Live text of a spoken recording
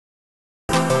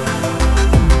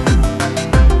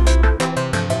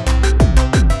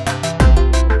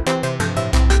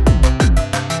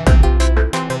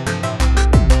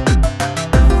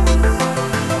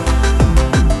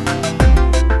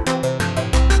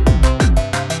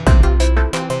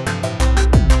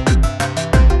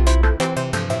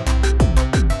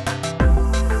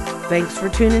Thanks for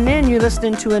tuning in. You're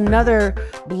listening to another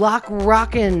block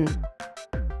rockin',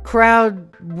 crowd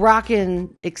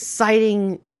rockin',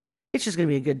 exciting. It's just going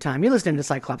to be a good time. You're listening to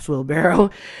Cyclops Wheelbarrow.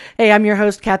 Hey, I'm your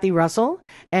host, Kathy Russell.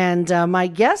 And my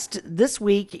guest this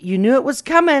week, you knew it was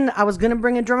coming. I was going to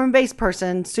bring a drum and bass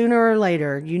person sooner or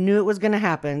later. You knew it was going to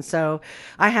happen. So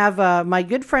I have my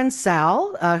good friend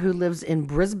Sal, who lives in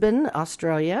Brisbane,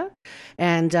 Australia.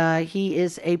 And he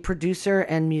is a producer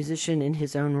and musician in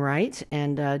his own right,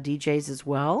 and DJs as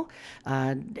well.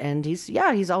 And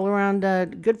he's all around a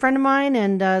good friend of mine.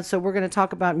 And so we're going to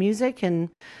talk about music and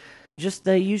just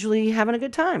usually having a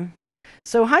good time.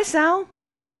 So, hi, Sal.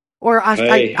 Or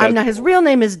I'm not. His real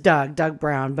name is Doug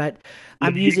Brown, but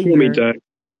I'm using call me Doug.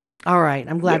 All right,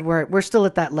 I'm glad we're still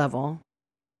at that level.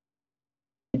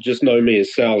 You just know me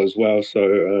as Sal as well,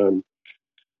 so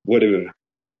whatever.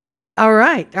 All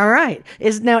right.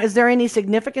 Is there any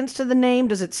significance to the name?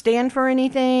 Does it stand for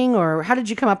anything, or how did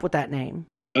you come up with that name?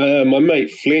 My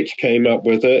mate Fletch came up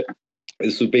with it.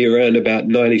 This would be around about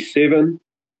 97.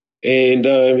 And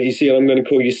he said, I'm going to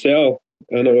call you Sal.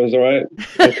 And I was all right.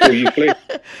 I'll call you Fletch.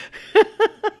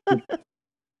 It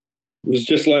was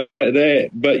just like that.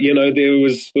 But, there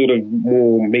was sort of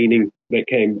more meaning that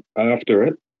came after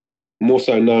it, more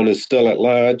so known as Still at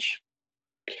Large.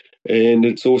 And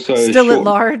it's also Still at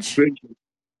Large? Version.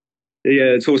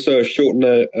 Yeah, it's also a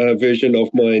shortened version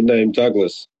of my name,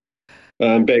 Douglas.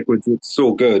 Backwards, it's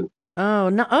all good. Oh,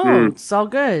 no. It's all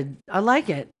good. I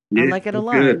like it. Yeah, I like it a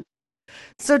lot. good.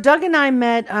 So Doug and I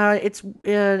met. It's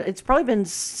probably been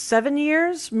 7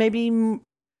 years, maybe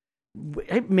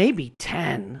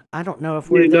 10. I don't know if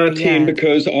we're there not 10 yet.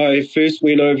 because I first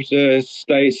went over to the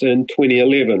States in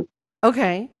 2011.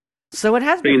 Okay, so it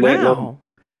has been that long.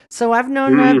 So I've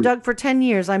known Doug for 10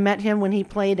 years. I met him when he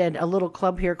played at a little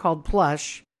club here called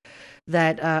Plush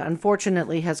that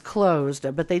unfortunately has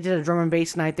closed, but they did a drum and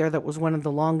bass night there that was one of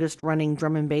the longest running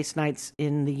drum and bass nights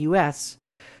in the U.S.,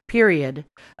 period.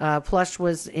 Plush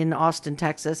was in Austin,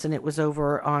 Texas, and it was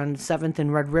over on 7th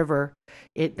and Red River.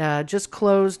 It just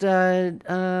closed,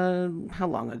 how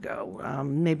long ago?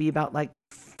 Maybe about like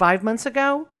 5 months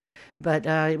ago. But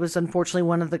it was unfortunately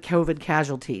one of the COVID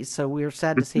casualties, so we were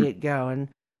sad to see it go, and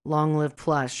long live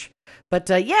Plush. But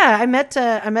I met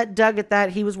Doug at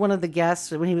that. He was one of the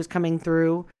guests when he was coming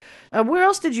through. Where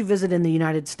else did you visit in the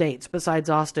United States besides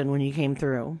Austin when you came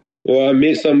through? Well, I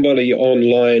met somebody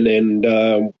online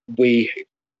and we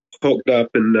hooked up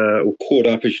or caught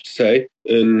up, I should say,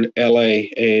 in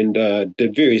LA and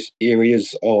did various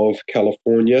areas of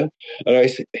California. And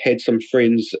I had some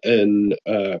friends in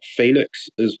Phoenix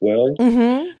as well,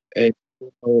 as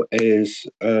well as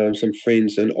some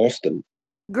friends in Austin.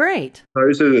 Great.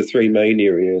 Those are the three main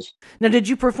areas. Now, did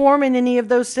you perform in any of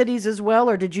those cities as well,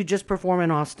 or did you just perform in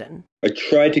Austin? I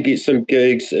tried to get some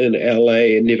gigs in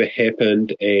LA. It never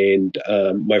happened. And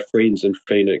my friends in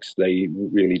Phoenix, they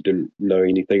really didn't know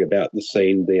anything about the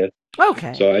scene there.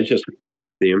 Okay. So I just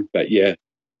them. But yeah,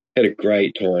 had a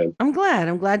great time. I'm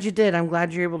glad you did. I'm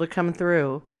glad you're able to come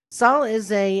through. Sal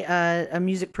is a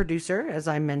music producer, as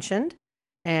I mentioned.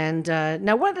 And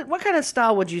now, what kind of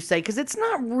style would you say? Because it's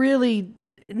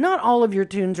not all of your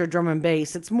tunes are drum and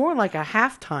bass. It's more like a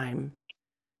halftime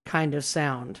kind of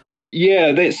sound.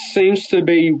 Yeah, that seems to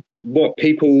be what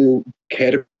people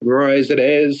categorize it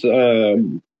as.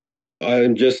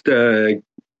 I'm just a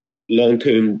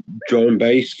long-term drum and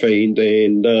bass fiend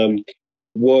and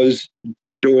was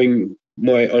doing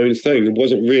my own thing. I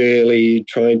wasn't really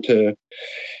trying to,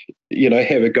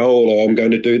 have a goal or I'm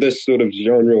going to do this sort of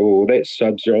genre or that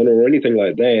subgenre or anything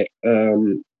like that.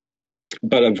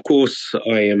 But of course,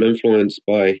 I am influenced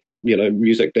by,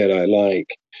 music that I like.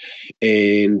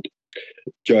 And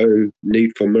Joe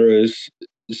Need for Mirrors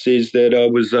says that I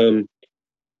was, I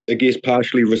guess,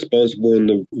 partially responsible in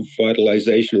the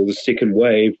vitalization of the second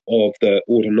wave of the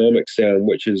autonomic sound,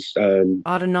 which is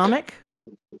autonomic.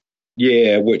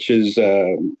 Yeah, which is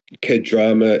kid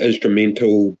drama,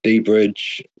 instrumental,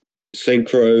 D-bridge,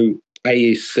 synchro,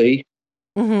 ASC.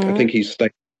 I think he's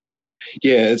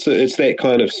yeah, it's that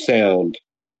kind of sound,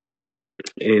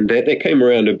 and that came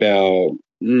around about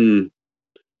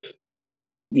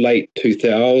late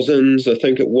 2000s, I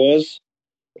think it was,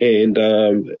 and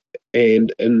that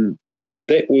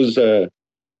was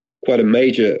quite a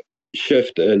major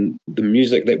shift in the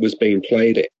music that was being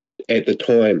played at the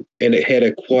time, and it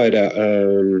had quite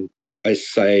a I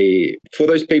say, for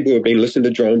those people who have been listening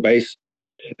to drum and bass,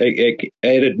 it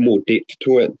added more depth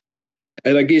to it.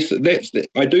 And I guess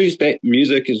I do that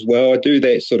music as well. I do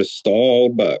that sort of style,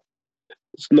 but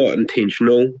it's not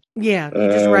intentional. Yeah,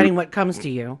 you're just writing what comes to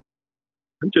you.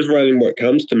 I'm just writing what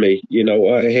comes to me.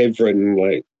 I have written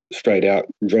like straight out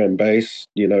drum bass.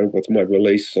 With my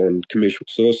release on Commercial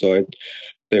Suicide,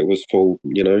 that was full,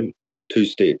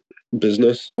 two-step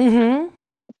business. Mm-hmm.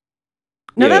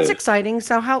 No, that's Yeah. exciting.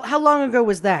 So how long ago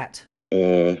was that?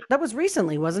 Uh, That was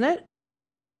recently, wasn't it?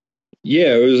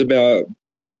 yeah, it was about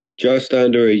just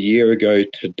under a year ago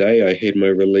today. I had my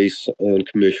release on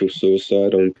Commercial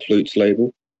Suicide on Flute's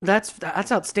label. That's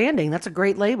outstanding. That's a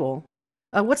great label.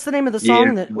 What's the name of the Yeah,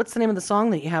 song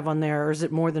that you have on there, or is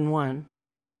it more than one?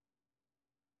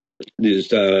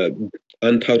 there's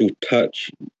Untitled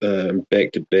Touch,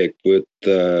 back to back with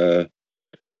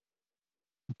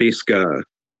Beskar.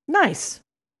 Nice.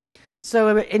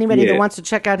 So anybody that Yeah, wants to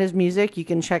check out his music, you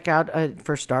can check out,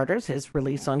 for starters, his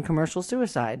release on Commercial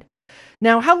Suicide.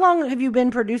 Now, how long have you been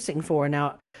producing for?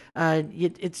 Now,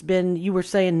 it's been, you were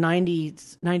saying 90,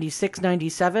 96,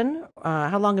 97.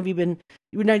 How long have you been?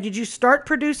 Now, did you start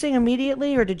producing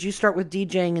immediately, or did you start with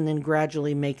DJing and then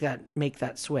gradually make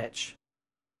that switch?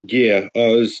 yeah. I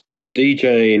was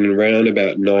DJing around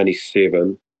about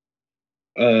 97.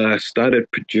 I started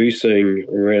producing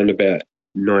around about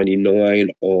 99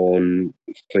 on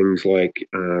things like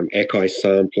Akai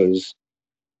samplers,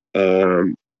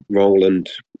 um, Roland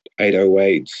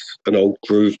 808s, an old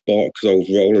Groove Box, old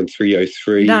Roland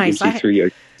 303, Nice.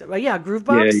 MC303. Well, yeah, Yeah,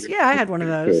 Groovebox. Yeah, I had one of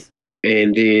yeah. those.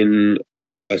 And then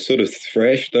I sort of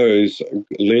thrashed those,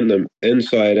 learned them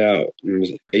inside out, and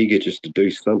was eager just to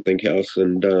do something else.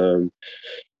 And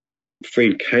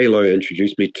friend Kalo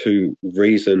introduced me to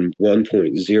Reason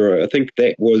 1.0. I think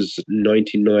that was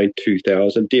 99,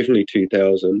 2000, definitely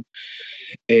 2000.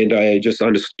 And I just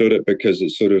understood it because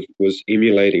it sort of was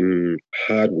emulating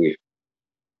hardware.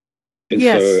 And so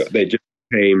Yes. that just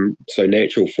came so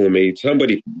natural for me.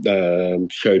 Somebody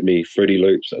showed me Fruity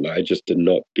Loops, and I just did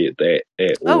not get that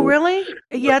at Oh, all. really?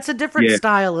 Yeah, it's a different Yeah,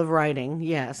 style of writing.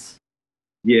 Yes.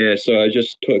 yeah. So I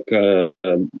just took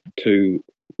to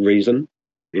Reason,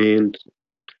 and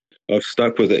I've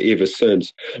stuck with it ever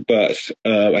since. But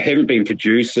I haven't been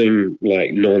producing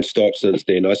like non-stop since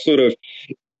then. I sort of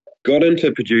got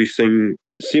into producing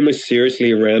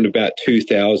semi-seriously around about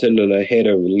 2000, and I had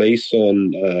a release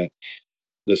on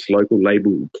this local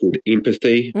label called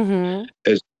Empathy, Mm-hmm.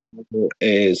 as well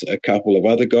as a couple of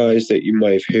other guys that you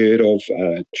may have heard of,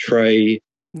 Trey,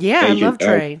 Yeah, I love Agent Al-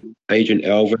 Trey. Agent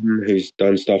Alvin, who's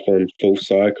done stuff on Full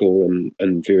Cycle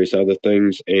and various other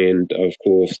things, and of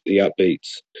course the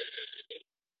Upbeats.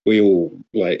 We all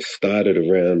like started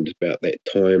around about that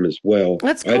time as well.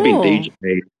 That's I'd been cool.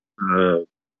 DJing uh,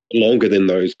 longer than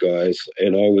those guys,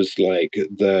 and I was like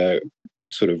the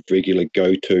sort of regular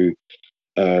go-to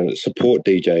support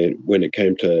DJ when it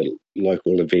came to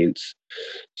local events.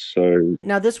 So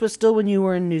Now, this was still when you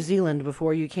were in New Zealand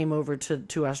before you came over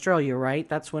to Australia, right?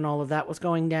 That's when all of that was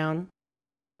going down.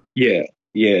 yeah,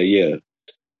 yeah, yeah.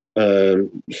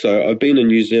 So I've been in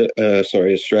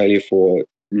Australia for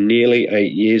nearly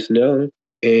 8 years now,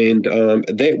 and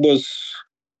that was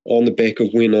on the back of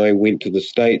when I went to the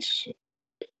States,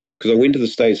 because I went to the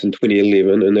States in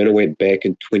 2011, and then I went back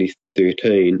in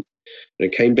 2013,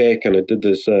 and I came back and I did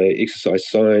this exercise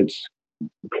science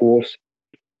course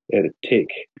at a tech,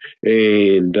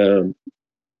 and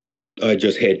I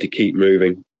just had to keep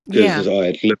moving because Yeah. I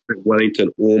had lived in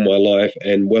Wellington all my life,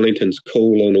 and Wellington's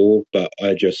cool and all, but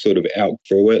I just sort of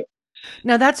outgrew it.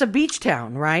 Now, that's a beach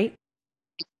town, right?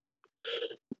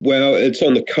 Well, it's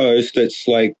on the coast. It's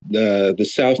like the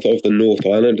south of the North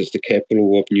Island. It's the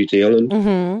capital of New Zealand.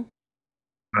 Mm-hmm.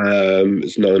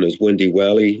 It's known as Windy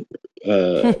Valley,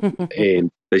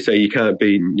 and they say you can't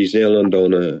beat New Zealand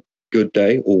on a good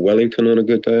day, or Wellington on a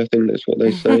good day. I think that's what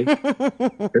they say.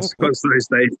 It's because those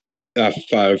days are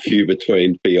far and few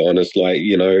between. To be honest, I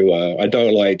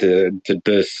don't like to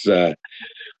diss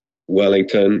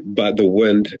Wellington, but the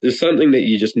wind is something that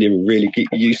you just never really get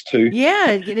used to.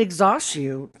 Yeah, it exhausts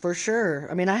you for sure.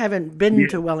 I mean, I haven't been Yeah,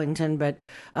 to Wellington, but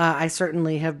I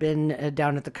certainly have been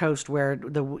down at the coast where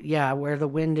the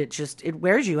wind it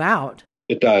wears you out.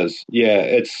 it does. Yeah,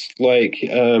 it's like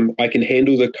I can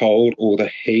handle the cold or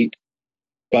the heat,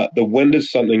 but the wind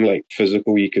is something like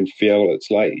physical. You can feel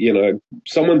it's like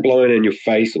someone blowing in your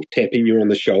face or tapping you on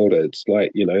the shoulder. It's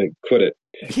like quit it.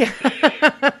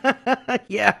 Yeah,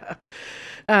 yeah.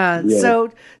 Yeah, So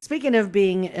speaking of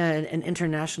being an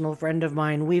international friend of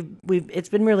mine, we've it's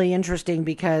been really interesting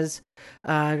because,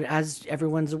 as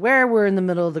everyone's aware, we're in the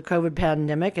middle of the COVID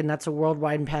pandemic, and that's a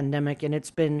worldwide pandemic, and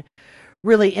it's been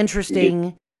really yeah,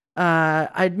 interesting.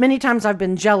 Many times I've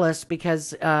been jealous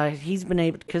because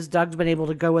because Doug's been able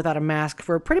to go without a mask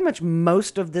for pretty much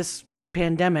most of this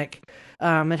pandemic.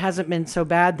 It hasn't been so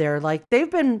bad there. Like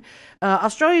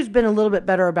Australia's been a little bit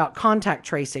better about contact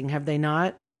tracing, have they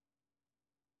not?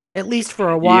 At least for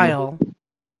a Yeah, while.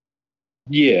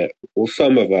 yeah. Well,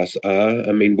 some of us are.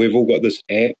 I mean, we've all got this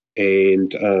app,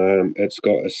 and it's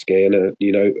got a scanner.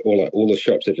 All the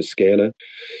shops have a scanner,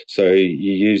 so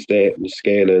you use that and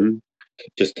scan in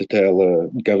just to tell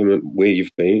the government where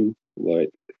you've been. Like,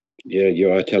 yeah,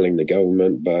 you are telling the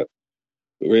government, but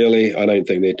really, I don't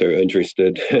think they're too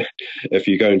interested. If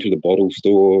you go into the bottle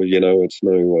store, it's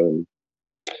no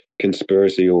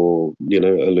conspiracy or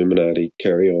Illuminati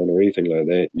carry on or anything like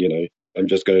that. I'm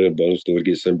just going to the bottle store to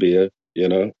get some beer. I'll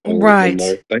let them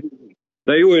know. Right.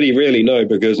 They already really know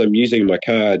because I'm using my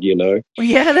card.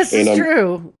 Yeah, this And is I'm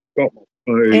true. got my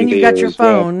phone And you've there got your as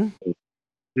well. phone.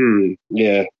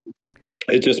 Yeah,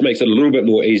 it just makes it a little bit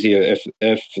more easier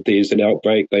if there's an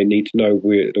outbreak. They need to know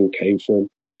where it all came from.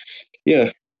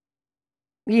 Yeah.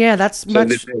 Yeah, that's So then,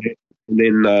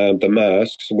 much. the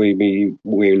masks, we be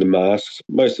wearing the masks.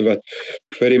 Most of us,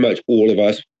 pretty much all of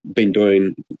us, been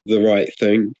doing the right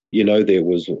thing. There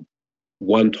was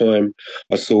one time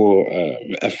I saw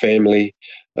a family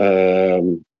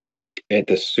um, at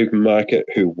the supermarket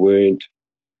who weren't,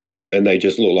 and they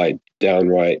just looked like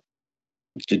downright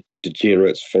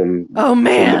degenerates Oh from the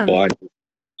man. Bible.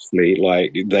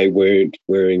 Like they weren't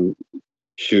wearing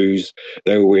shoes.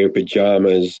 They were wearing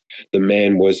pajamas. The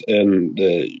man was in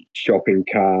the shopping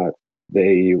cart.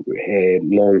 They had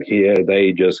long hair.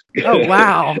 They just Oh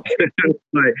wow.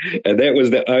 and that was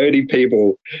the only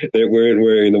people that weren't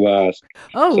wearing the mask.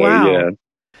 Oh So yeah, wow.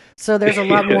 So there's a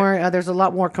lot more. There's a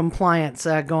lot more compliance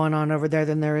going on over there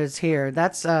than there is here.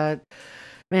 That's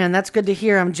man, that's good to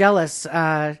hear. I'm jealous.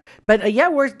 But yeah,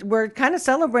 we're kind of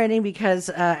celebrating because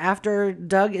after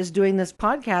Doug is doing this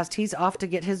podcast, he's off to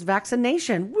get his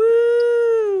vaccination.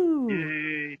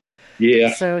 Woo!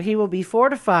 yeah. So he will be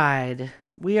fortified.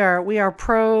 We are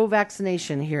pro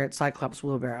vaccination here at Cyclops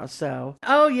Wheelbarrow. So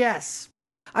oh yes.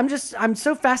 I'm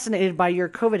so fascinated by your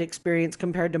COVID experience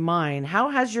compared to mine. How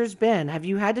has yours been? Have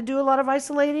you had to do a lot of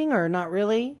isolating or not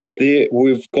really?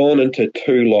 We've gone into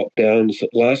two lockdowns.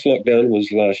 Last lockdown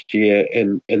was last year,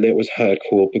 and that was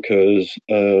hardcore because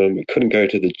we couldn't go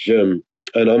to the gym.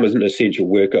 And I'm an essential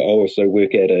worker. I also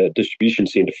work at a distribution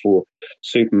center for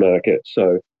supermarket.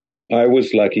 So I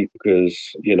was lucky because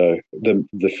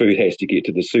the food has to get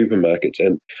to the supermarkets,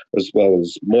 and as well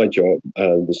as my job,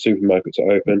 the supermarkets are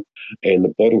open and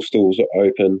the bottle stores are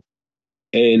open,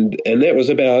 and that was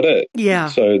about it. Yeah.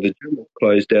 So the gym was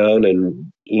closed down,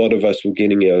 and a lot of us were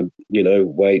getting our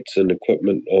weights and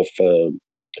equipment off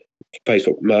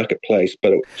Facebook Marketplace,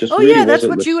 but it just Oh really yeah, that's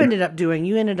wasn't the what you same. ended up doing.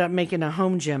 You ended up making a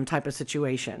home gym type of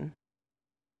situation.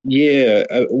 Yeah,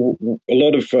 a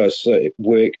lot of us at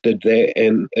work did that,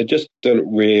 and it just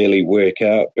didn't really work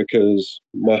out because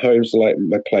my home's like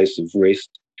my place of rest,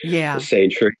 a Yeah.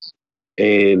 sanctuary,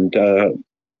 and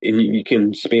you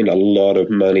can spend a lot of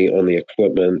money on the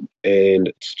equipment, and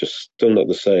it's just still not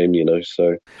the same.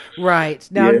 So Right.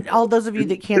 yeah. Now, all those of you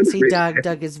that can't see Doug,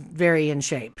 Doug is very in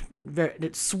shape. Very,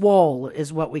 it's swole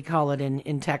is what we call it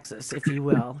in Texas, if you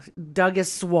will. Doug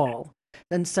is swole.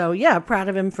 And so, yeah, proud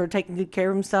of him for taking good care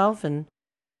of himself and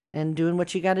doing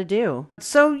what you got to do.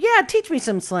 So yeah, teach me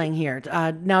some slang here.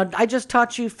 Now I just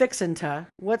taught you fixin' to.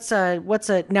 What's a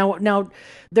now?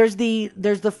 There's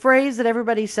the phrase that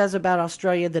everybody says about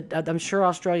Australia that I'm sure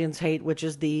Australians hate, which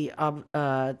is the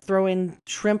throwing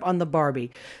shrimp on the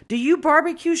Barbie. Do you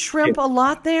barbecue shrimp a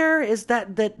lot there? Is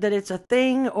that it's a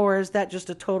thing, or is that just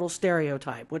a total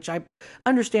stereotype? Which I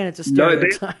understand it's a No,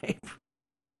 stereotype.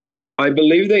 I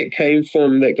believe that came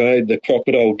from that guy, the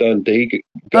Crocodile Dundee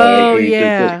guy, Oh who did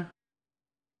this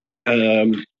yeah.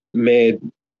 mad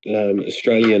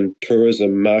Australian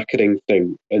tourism marketing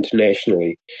thing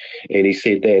internationally, and he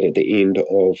said that at the end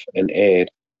of an ad,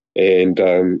 and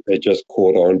it just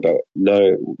caught on. But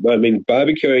no, I mean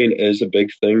barbecuing is a big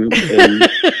thing in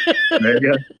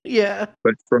Australia, Yeah.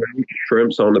 but throwing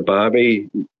shrimps on the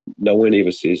barbie, no one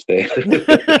ever says that.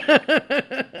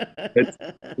 It's,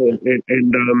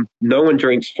 and no one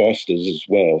drinks Fosters as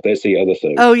well. That's the other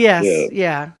thing. Oh Yeah. yes,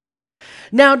 yeah.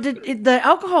 Now, the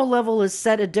alcohol level is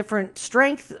set a different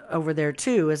strength over there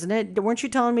too, isn't it? Weren't you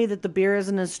telling me that the beer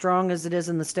isn't as strong as it is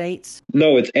in the States?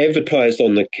 No, it's advertised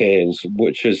on the cans,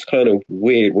 which is kind of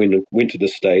weird when I went to the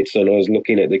States and I was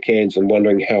looking at the cans and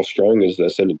wondering how strong is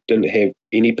this, and it didn't have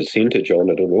any percentage on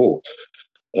it at all.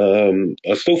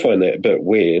 I still find that a bit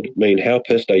weird. I mean, how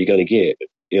pissed are you going to get?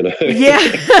 Yeah.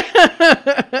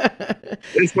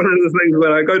 It's one of the things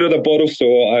when I go to the bottle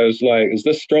store, I was like, is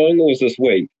this strong or is this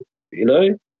weak? You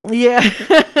know? Yeah.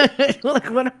 Like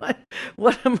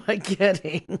what am I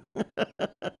getting?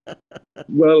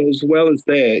 Well, as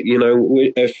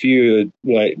that, if you're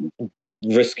like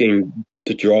risking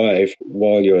to drive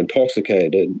while you're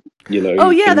intoxicated. You know, Oh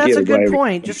you yeah, can that's get a good away with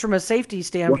point. Just from a safety one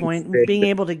standpoint, being standard.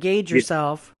 able to gauge Yeah,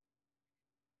 yourself.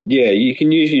 yeah, you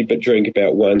can usually but drink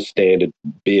about one standard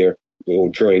beer or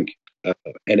drink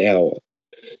an hour.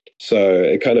 So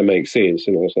it kind of makes sense.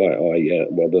 And I was like, oh, yeah,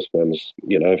 well, this one's,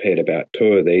 I've had about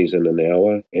two of these in an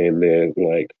hour and they're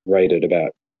like rated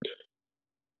about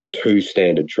two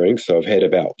standard drinks. So I've had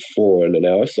about four in an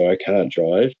hour, so I can't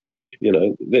drive.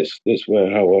 That's where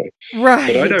how I.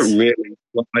 But I don't Right.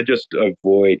 really. I just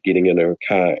avoid getting in a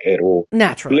car at all, unless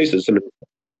Naturally. it's in.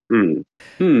 Hmm.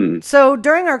 Hmm. So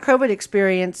during our COVID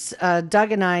experience,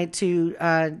 Doug and I, to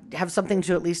have something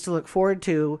to at least to look forward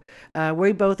to,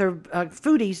 we both are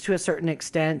foodies to a certain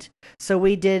extent. So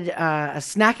we did a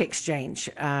snack exchange.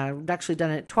 We've actually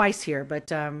done it twice here,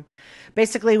 but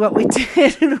basically what we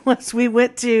did was we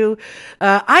went to.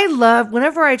 I love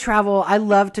whenever I travel. I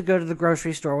love to go to the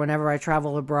grocery store whenever I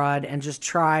travel abroad and just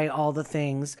try all the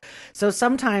things. So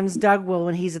sometimes Doug will,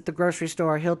 when he's at the grocery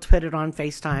store, he'll put it on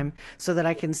FaceTime so that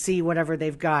I can see whatever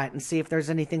they've got and see if there's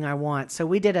anything I want. So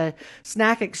we did a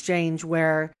snack exchange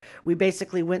where we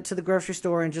basically went to the grocery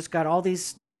store and just got all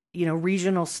these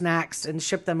regional snacks and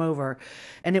shipped them over.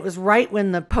 And it was right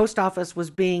when the post office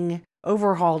was being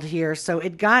overhauled here, so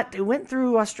it went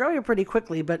through Australia pretty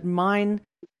quickly, but mine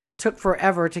took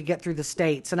forever to get through the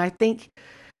states. And I think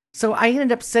so I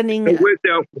ended up sending It worked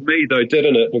out for me though,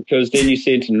 didn't it? Because then you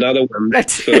sent another one that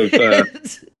that's sort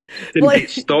of didn't well, get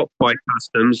stopped by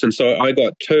customs, and so I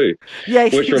got two. yeah,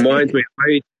 Which you reminds me,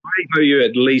 did. I owe you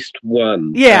at least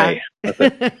one. Yeah. Hey, I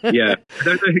think, yeah. I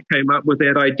don't know who came up with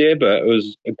that idea, but it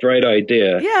was a great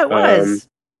idea. Yeah, it was.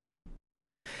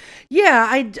 Yeah,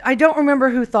 I don't remember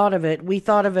who thought of it. We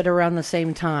thought of it around the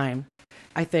same time,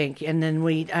 I think, and then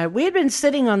we had been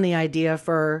sitting on the idea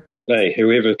for. Hey,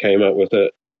 whoever came up with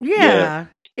it, yeah, Yeah,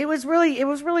 it was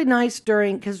really nice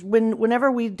during because whenever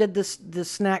we did this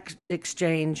snack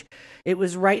exchange, it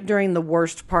was right during the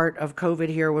worst part of COVID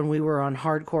here when we were on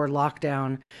hardcore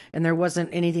lockdown and there wasn't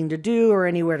anything to do or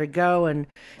anywhere to go and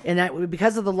that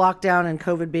because of the lockdown and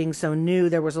COVID being so new,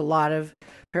 there was a lot of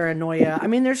paranoia. I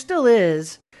mean, there still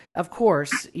is, of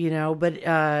course,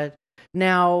 but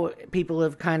now people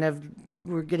have kind of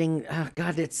we're getting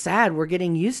God, it's sad. We're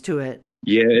getting used to it.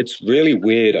 yeah. It's really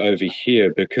weird over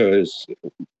here because,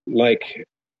 like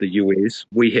the US,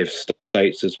 we have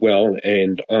states as well,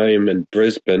 and I'm in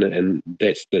Brisbane, and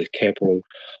that's the capital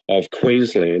of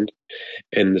Queensland,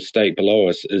 and the state below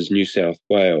us is New South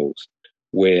Wales,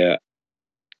 where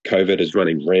COVID is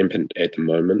running rampant at the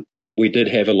moment. We did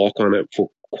have a lock on it for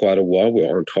quite a while.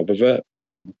 We're on top of it,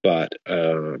 but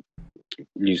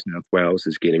New South Wales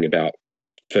is getting about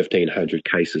 1,500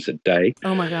 cases a day.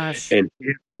 Oh my gosh. And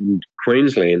in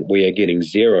Queensland, we are getting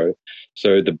zero.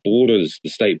 So the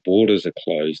state borders are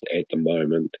closed at the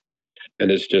moment. And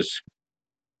it's just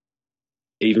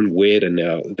even weirder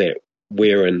now that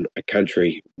we're in a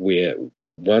country where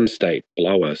one state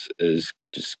below us is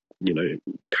just,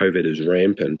 COVID is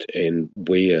rampant and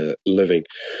we are living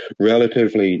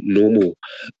relatively normal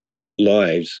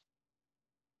lives.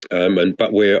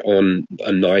 But we're on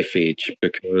a knife edge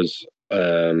because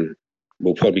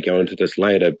we'll probably go into this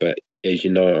later, but as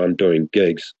you know, I'm doing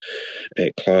gigs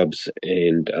at clubs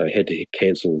and I had to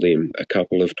cancel them a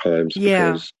couple of times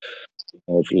Yeah. because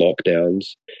of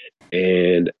lockdowns.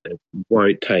 And it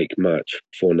won't take much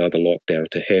for another lockdown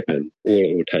to happen. All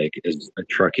it will take is a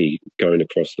truckie going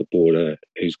across the border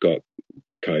who's got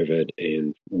COVID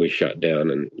and we're shut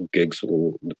down and gigs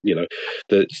will,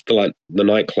 like the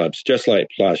nightclubs, just like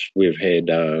Plush, we've had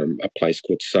a place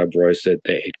called Sub Rosa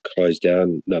that had closed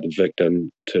down, another victim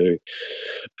to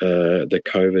the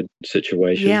COVID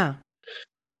situation. Yeah.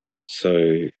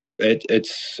 So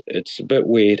it's a bit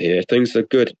weird here. Things are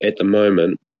good at the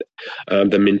moment.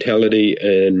 The mentality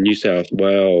in New South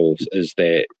Wales is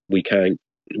that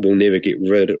we'll never get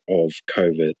rid of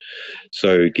COVID.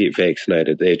 So get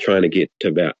vaccinated. They're trying to get to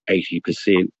about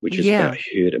 80%, which is about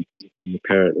Yeah. herd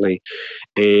apparently.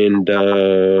 And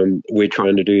we're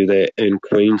trying to do that in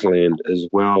Queensland as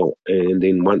well. And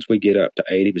then once we get up to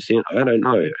 80%, I don't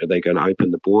know. Are they going to open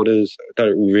the borders? I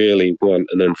don't really want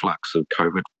an influx of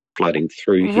COVID flooding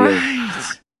through here.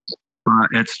 Right.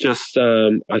 It's just,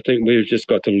 I think we've just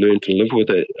got to learn to live with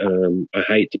it. I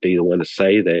hate to be the one to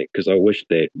say that because I wish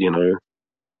that,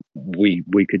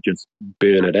 we could just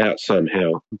burn it out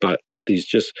somehow. But there's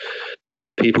just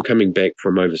people coming back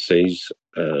from overseas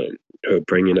who are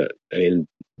bringing it, and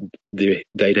they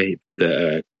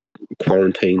the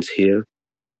quarantines here,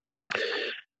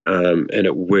 and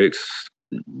it works.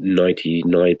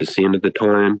 99% of the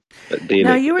time. But then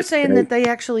Now you were it's saying that they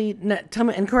actually tell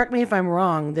me and correct me if I'm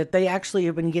wrong that they actually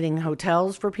have been getting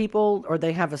hotels for people, or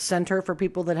they have a center for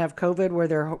people that have COVID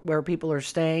where people are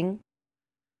staying.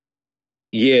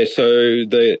 yeah. So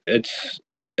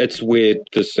it's weird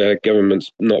because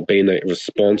government's not being that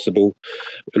responsible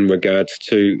in regards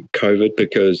to COVID,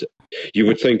 because you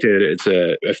would think that it's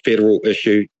a federal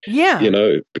issue, you Yeah,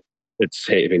 know, it's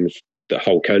having the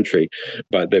whole country,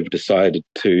 but they've decided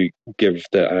to give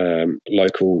the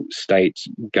local states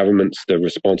governments the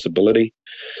responsibility.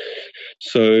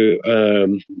 So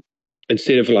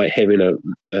instead of like having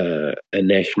a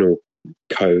national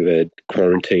COVID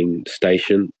quarantine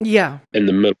station yeah. in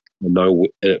the middle of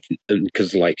nowhere,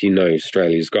 because like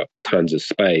Australia's got tons of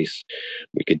space,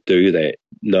 we could do that.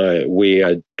 No, we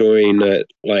are doing it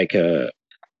like a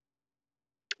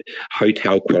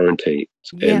hotel quarantine,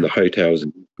 and Yeah. the hotels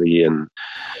be in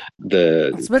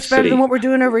the It's much better than city. what we're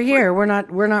doing over here. We're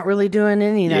not really doing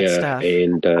any of that Yeah, stuff.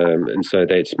 and so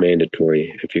that's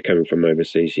mandatory. If you're coming from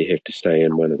overseas, you have to stay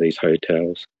in one of these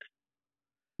hotels.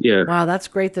 Yeah, Wow, that's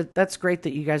great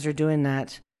that you guys are doing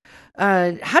that.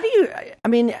 How do you? I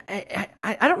mean,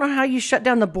 I don't know how you shut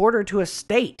down the border to a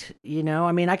state.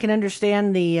 I mean, I can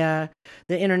understand the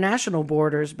international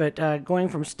borders, but going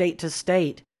from state to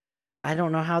state, I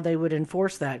don't know how they would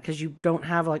enforce that because you don't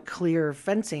have like clear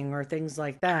fencing or things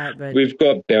like that. But we've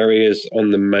got barriers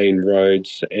on the main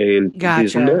roads, and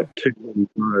there's not gotcha. too many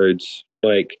roads.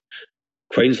 Like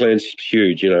Queensland's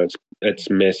huge, it's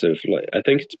massive. Like I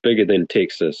think it's bigger than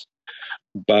Texas,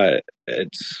 but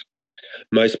it's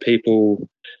most people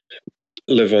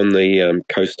live on the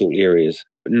coastal areas.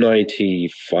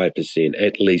 95%,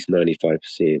 at least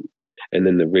 95%, and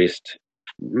then the rest.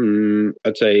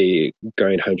 I'd say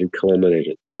going 100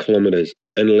 kilometers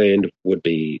inland would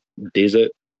be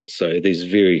desert. So there's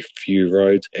very few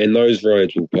roads, and those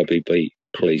roads will probably be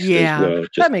policed as Yeah, well.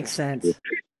 that Just makes sense.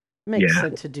 Makes yeah,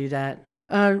 sense to do that.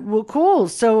 Well, cool.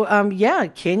 So, yeah,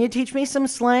 can you teach me some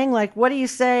slang? Like, what do you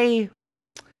say?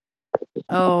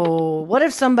 Oh, what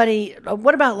if somebody?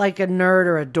 What about like a nerd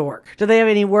or a dork? Do they have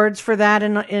any words for that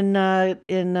in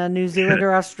New Zealand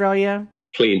or Australia?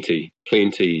 plenty,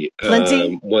 plenty.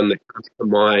 Plenty. One that comes to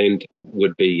mind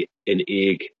would be an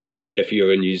egg if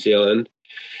you're in New Zealand,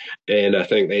 and I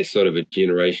think that's sort of a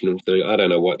generational thing. I don't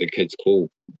know what the kids call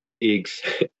eggs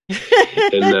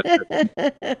in uh,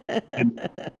 in,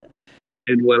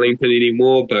 in Wellington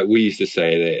anymore, but we used to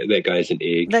say that guy's an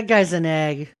egg. That guy's an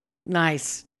egg.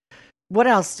 Nice. What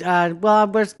else? Well,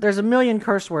 there's a million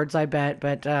curse words, I bet,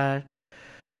 but what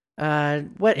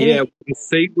Yeah, any? the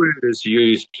C word is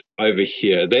used over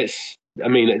here. I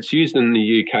mean, it's used in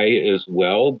the UK as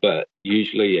well, but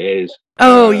usually as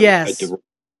Oh, a yes, direct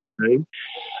thing.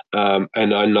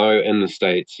 And I know in the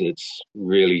States it's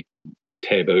really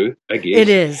taboo, I it guess.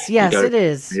 is. You Yes, don't it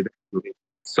is. say that when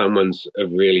someone's a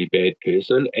really bad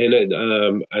person, and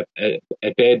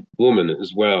a bad woman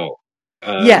as well.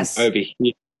 Yes. Over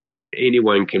here,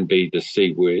 anyone can be the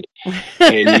C word,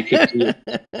 and you could be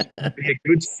a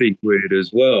good C word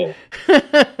as well.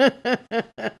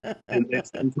 And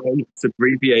that's sometimes it's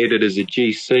abbreviated as a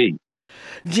GC.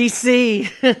 GC.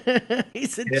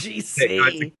 He's a Yeah, that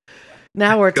GC.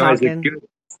 Now we're guy's a talking. good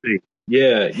C.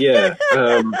 Yeah, yeah.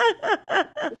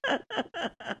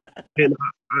 And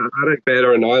I don't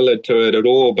batter an eyelid to it at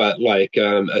all, but like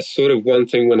a sort of one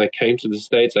thing when I came to the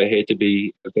States, I had to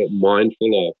be a bit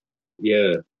mindful of.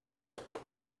 Yeah,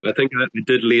 I think I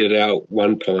did let it out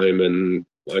one time, and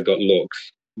I got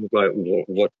looks. I was like,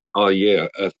 what? Oh yeah,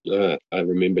 I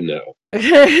remember now.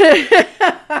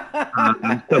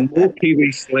 Some more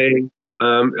Kiwi slang.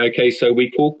 Okay, so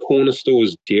we call corner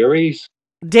stores dairies.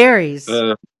 Dairies.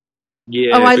 Uh, Oh,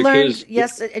 yeah, I learned, because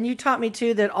yes, and you taught me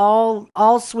too that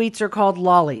all sweets are called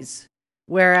lollies,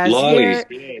 whereas lollies.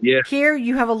 here Yeah, yeah, here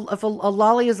you have if a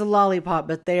lolly is a lollipop,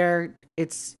 but there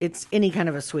it's any kind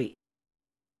of a sweet.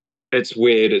 it's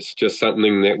weird. It's just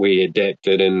something that we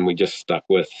adapted and we just stuck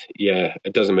with. Yeah,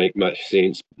 it doesn't make much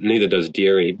sense. Neither does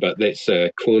dairy, but that's a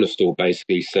corner store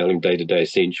basically selling day-to-day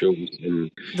essentials,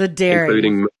 and The dairy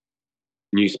including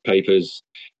newspapers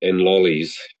and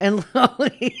lollies. and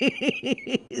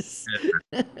lollies.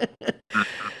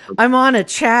 I'm on a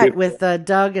chat with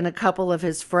Doug and a couple of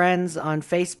his friends on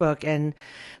Facebook, and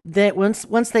that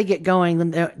once they get going,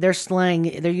 then they're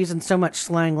slang. They're using so much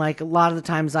slang. Like a lot of the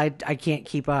times, I can't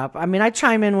keep up. I mean, I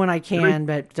chime in when I Really? can,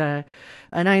 but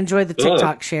and I enjoy the Oh,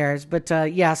 TikTok shares. But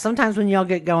yeah, sometimes when y'all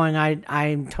get going,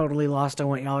 I'm totally lost on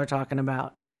what y'all are talking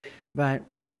about. But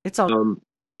it's all um,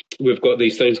 we've got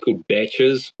these things called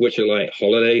batches, which are like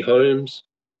holiday homes,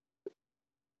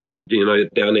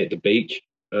 down at the beach.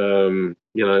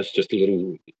 It's just a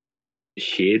little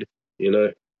shed, you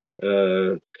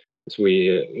know. It's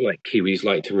where like Kiwis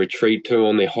like to retreat to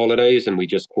on their holidays, and we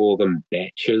just call them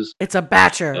batches. It's a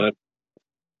batcher.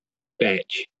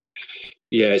 Batch.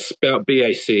 Yeah, it's spelled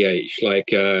BACH, like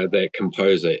that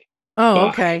composer Oh,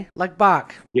 Bach. okay. Like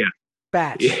Bach. Yeah,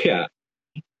 Batch. yeah.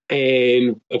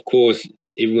 And of course,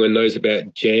 everyone knows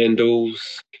about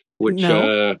jandals, which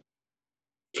No. are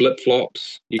flip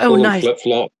flops. You Oh, call them nice. flip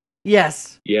flop.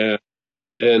 Yes. Yeah.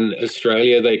 In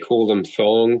Australia, they call them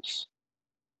thongs.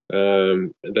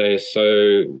 They're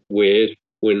so weird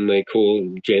when they call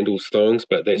jandals thongs,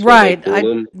 but that's what they Right. call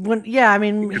them. I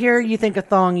mean, here you think of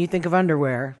thong, you think of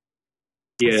underwear.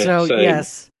 Yeah, So, same.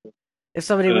 yes. If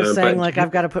somebody was saying But like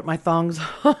I've got to put my thongs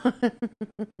on.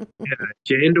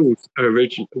 jandals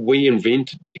origin we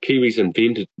invented Kiwis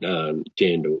invented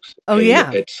jandals, Oh and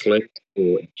yeah. it's slang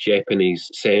for Japanese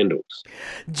sandals.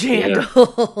 Yeah.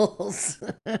 Jandals.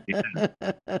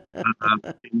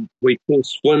 We call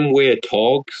swimwear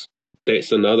togs.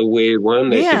 That's another weird one.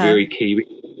 That's a Yeah. very Kiwi.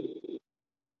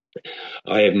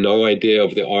 I have no idea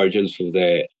of the origins for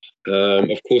that.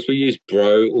 Of course, we use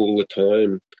bro all the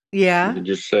time. Yeah. You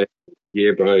just say,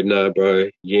 yeah, bro, nah, bro,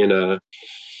 yeah, nah.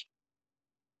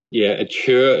 Yeah, a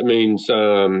cheer means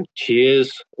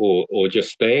cheers or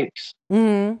just thanks.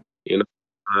 Mm. You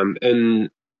know, in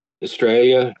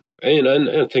Australia and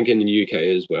I think in the UK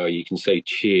as well, you can say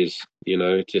cheers.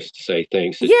 Just to say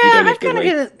thanks. Yeah, You don't I've have to kind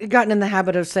raise. of gotten in the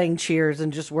habit of saying cheers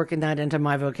and just working that into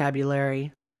my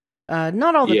vocabulary.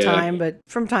 Not all the Yeah, time, but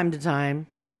from time to time,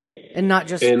 and not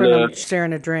just and when I'm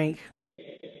sharing a drink.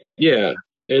 yeah,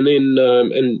 and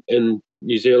then in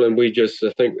New Zealand, we just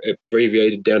I think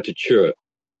abbreviated down to chirp.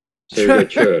 So we go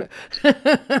chirp.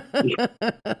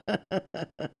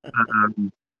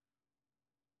 Um,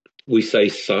 we say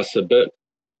sus a bit,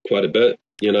 quite a bit.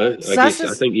 I Sus guess I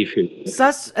is think if you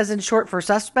sus as in short for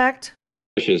suspect.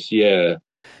 yeah.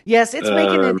 Yes,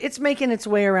 Um, it's making its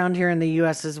way around here in the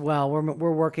U.S. as well.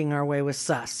 We're working our way with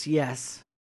sus. Yes.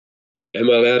 am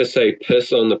I allowed to say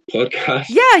piss on the podcast?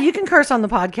 Yeah, you can curse on the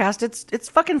podcast. It's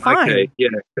fucking Okay, fine. yeah,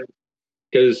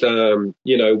 because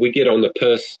we get on the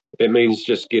piss. It means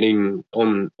just getting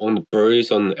on the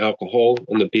brews, on the alcohol,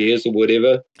 on the beers or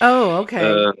whatever. Oh, okay.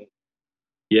 Uh,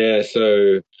 yeah,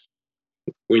 so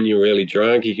when you're really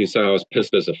drunk, you can say I was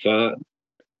pissed as a fart.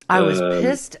 I was Um,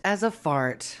 pissed as a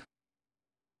fart.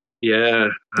 yeah,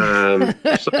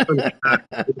 if someone can't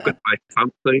organize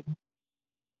something,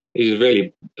 he's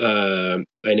really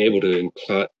unable to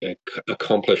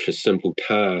accomplish a simple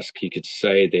task. He could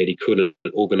say that he couldn't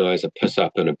organize a piss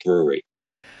up in a brewery.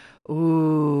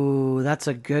 Ooh, that's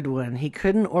a good one. He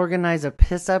couldn't organize a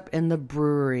piss up in the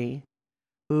brewery.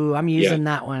 Ooh, I'm Yeah, using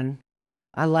that one.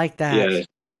 I like yeah, that.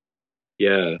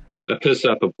 yeah. A piss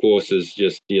up, of course, is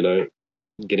just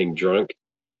getting drunk,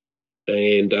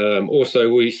 and also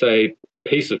we say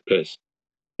piece of piss,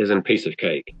 as in piece of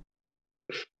cake.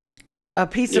 A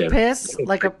piece of Yeah, piss,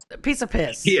 like a piece of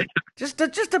piss. yeah,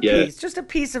 yeah, Just a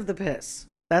piece of the piss.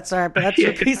 That's your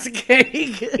yeah, piece of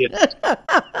cake. yeah.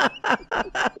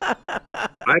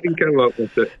 I can come up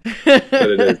with it, but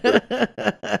it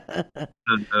is.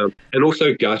 And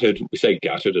also gutted. We say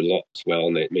gutted a lot as well,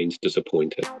 and that means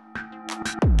disappointed.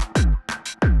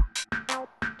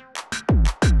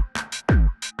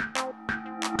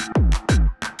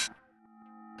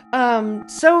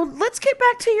 So let's get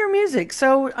back to your music.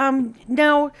 So,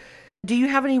 now, do you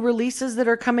have any releases that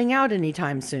are coming out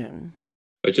anytime soon?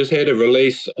 I just had a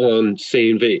release on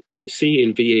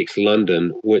CNVX London,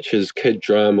 which is Kid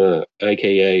Drama,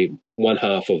 aka one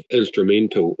half of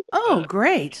Instrumental. Oh,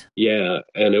 great. Yeah,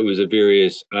 and it was a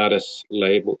various artists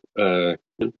label.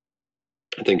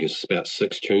 I think it's about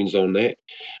 6 tunes on that.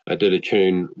 I did a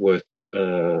tune with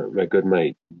my good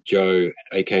mate Joe,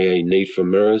 aka Need for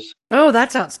Mirrors. Oh,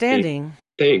 that's And outstanding.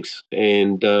 thanks.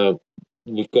 And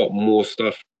we've got more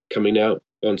stuff coming out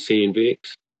on CNVX.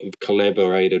 We've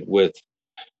collaborated with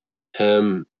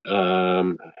him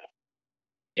and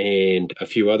a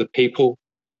few other people,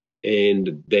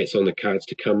 and that's on the cards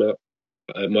to come up.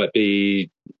 It might be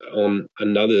on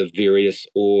another various,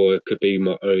 or it could be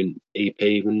my own EP.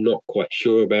 I'm not quite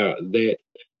sure about that.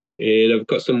 And I've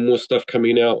got some more stuff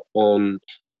coming out on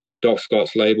Doc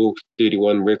Scott's label,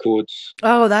 31 Records.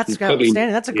 Oh, that's And probably,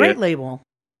 outstanding. That's a yeah, great label.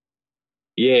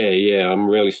 yeah. I'm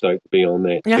really stoked to be on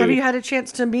that Now, have too. you had a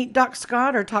chance to meet Doc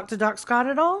Scott or talk to Doc Scott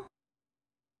at all?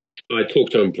 I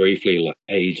talked to him briefly like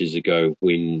ages ago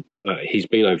when he's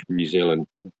been over to New Zealand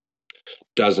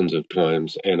dozens of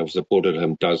times, and I've supported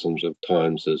him dozens of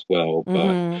times as well. But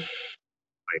Mm-hmm.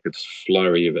 like it's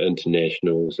flurry of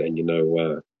internationals, and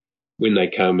when they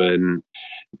come in,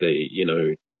 they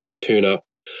turn up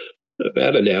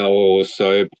about an hour or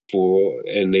so before,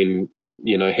 and then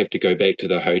have to go back to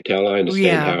the hotel. I understand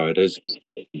Yeah. how it is,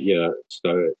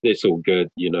 so that's all good,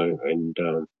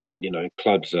 and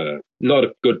clubs are not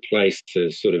a good place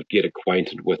to sort of get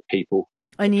acquainted with people,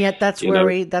 And yet you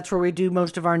know. that's where we do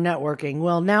most of our networking.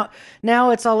 Well, now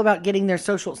it's all about getting their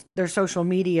social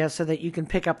media so that you can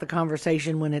pick up the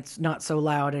conversation when it's not so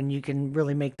loud and you can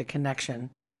really make the connection,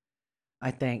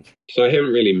 I think. So I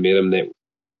haven't really met him that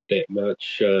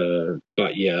much,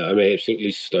 but yeah, I'm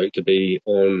absolutely stoked to be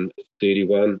on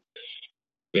 31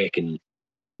 back in.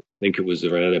 I think it was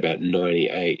around about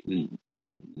 98 and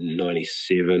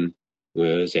 97,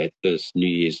 where I was at this New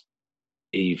Year's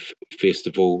Eve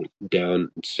festival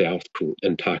down south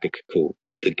in Takaka called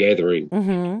The Gathering.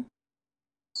 Mhm.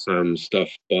 Some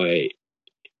stuff by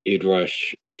Ed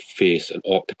Rush, Fierce, and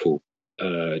Optical,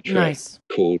 track Nice.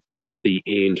 called The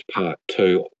End Part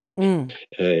 2. Mm.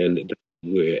 And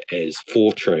were as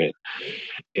Fortran.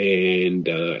 And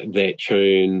that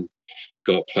tune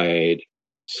got played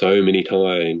so many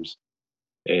times.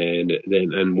 And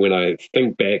when I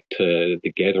think back to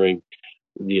The Gathering,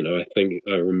 I think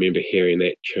I remember hearing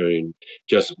that tune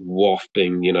just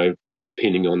wafting,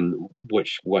 depending on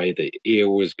which way the air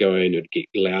was going, it'd get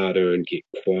louder and get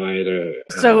quieter.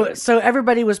 So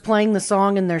everybody was playing the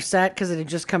song in their set cuz it had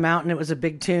just come out and it was a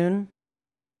big tune.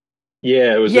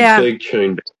 Yeah, it was a Yeah. big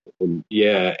tune.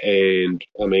 Yeah, and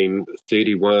I mean,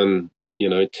 31,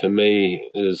 to me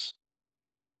is,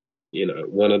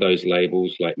 one of those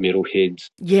labels like Metalheads.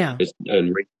 Yeah. It's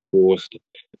and Reinforced.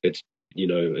 It's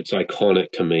it's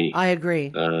iconic to me. I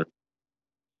agree. Uh,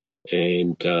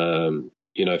 and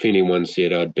if anyone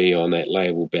said I'd be on that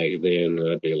label back then,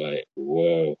 I'd be like,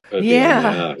 whoa, I'd be on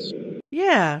my Yeah. ass.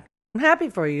 Yeah. I'm happy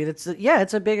for you.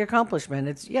 It's a big accomplishment.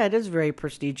 It is very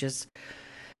prestigious.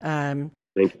 Um,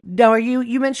 Thank Now,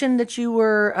 you mentioned that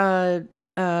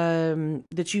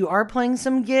that you are playing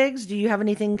some gigs. Do you have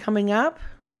anything coming up?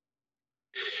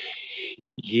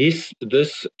 Yes,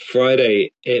 this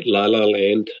Friday at La La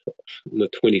Land on the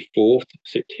 24th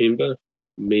September,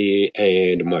 me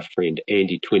and my friend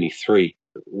Andy 23,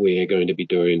 we're going to be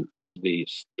doing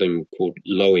this thing called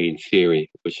Low End Theory,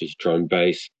 which is drum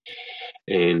bass.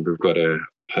 And we've got a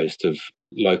host of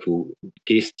local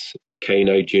guests: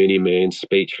 Kano, Journeyman,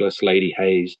 Speechless, Lady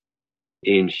Hayes,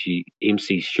 MC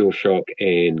Sure Shock,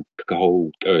 and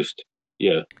Cold Ghost.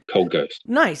 Yeah, Cold Ghost.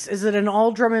 Nice. Is it an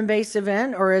all drum and bass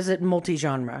event or is it multi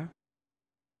genre?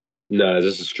 No,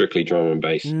 this is strictly drum and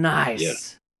bass. Yeah.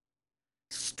 Nice.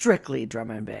 Strictly drum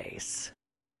and bass.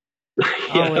 Yeah,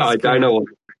 Always I don't know good.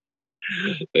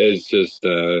 what it's just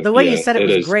The way you yeah, said it it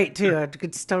was is. great too. I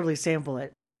could totally sample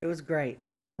it. It was great.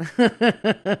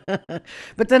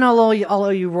 But then I'll owe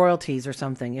you royalties or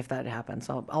something if that happens.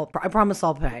 I promise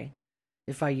I'll pay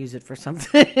if I use it for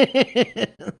something.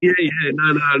 Yeah,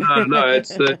 yeah, no.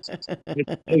 It's old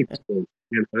school.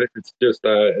 It's just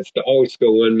it's the old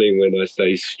school in me when I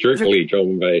say strictly drum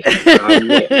and bass. It's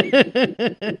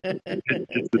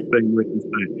the thing we can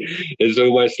say. It's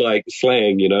almost like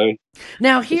slang.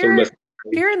 Now It's almost.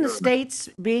 here in the States,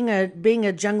 being a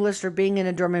junglist or being in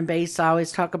a drum and bass, I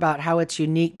always talk about how it's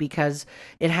unique because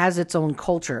it has its own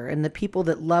culture, and the people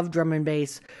that love drum and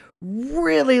bass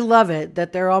really love it.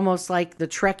 That they're almost like the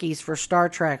Trekkies for Star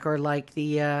Trek, or like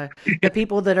the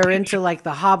people that are into like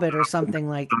The Hobbit or something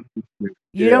like.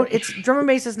 You Yeah, don't. It's drum and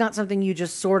bass is not something you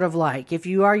just sort of like. If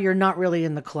you are, you're not really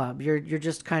in the club. You're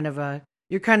just kind of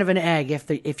an egg,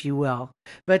 if you will.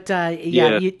 But yeah,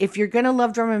 yeah. if you're gonna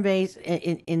love drum and bass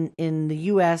in the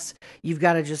U.S., you've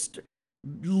got to just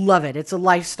love it. It's a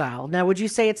lifestyle. Now, would you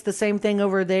say it's the same thing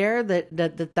over there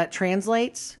that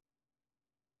translates?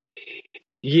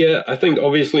 Yeah, I think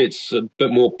obviously it's a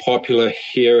bit more popular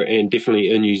here and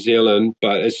definitely in New Zealand,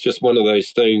 but it's just one of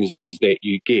those things that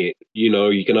you get.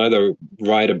 You can either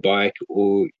ride a bike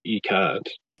or you can't.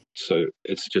 So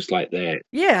it's just like that.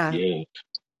 Yeah, Yeah.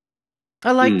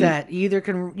 I like Hmm. that. You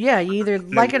either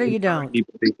like it or you don't.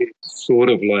 Everybody sort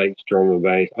of likes drum and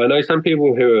bass. I know some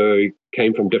people who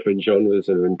came from different genres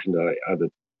and are into like other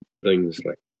things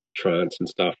like trance and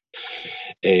stuff.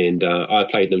 And I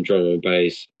played them drum and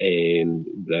bass, and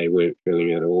they weren't feeling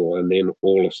it at all. And then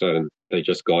all of a sudden, they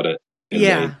just got it, and they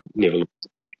Yeah. never.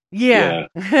 Yeah.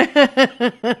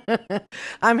 Yeah,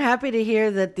 I'm happy to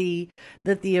hear that the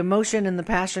emotion and the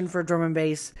passion for drum and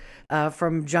bass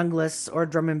from junglists or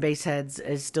drum and bass heads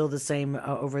is still the same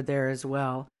over there as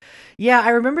well. Yeah, I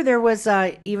remember there was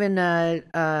even a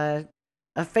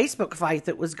Facebook fight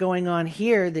that was going on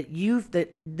here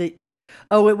that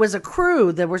oh, it was a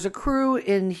crew. There was a crew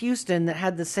in Houston that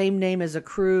had the same name as a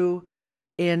crew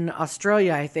in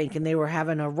Australia, I think, and they were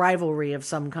having a rivalry of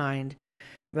some kind.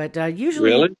 But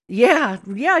usually, Really? yeah.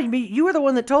 You were the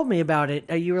one that told me about it.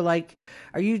 You were like,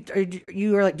 you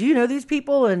were like, do you know these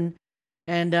people? And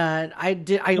I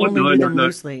did. I Oh, only no, knew no, them no.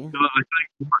 loosely. No, I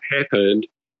think what happened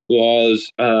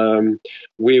was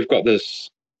we've got this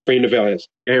friend of ours,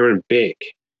 Aaron Beck,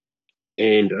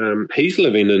 and he's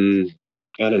living in,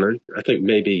 I don't know, I think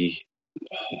maybe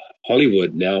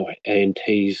Hollywood now, and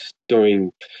he's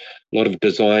doing a lot of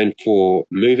design for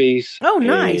movies Oh, and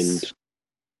nice.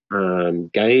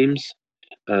 games.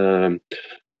 Um,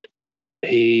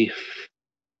 he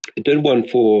did one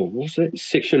for, what was it,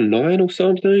 Section 9 or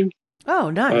something? Oh,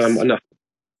 nice. Enough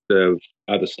of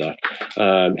other stuff.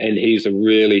 And he's a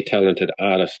really talented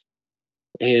artist.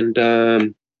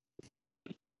 And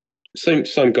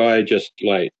some guy just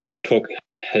like took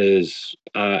his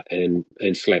art and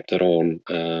slapped it on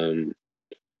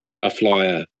a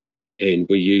flyer, and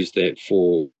we used that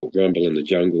for Rumble in the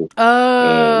Jungle.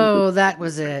 Um, Oh, that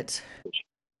was it.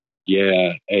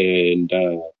 yeah, and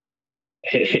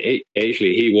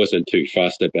actually he wasn't too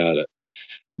fussed about it,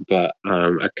 but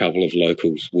a couple of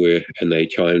locals were, and they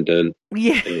chimed in,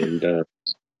 Yeah. and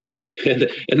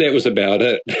and that was about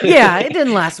Yeah, it it.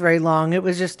 didn't last very long. It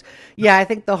was just, yeah, I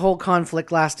think the whole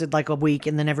conflict lasted like a week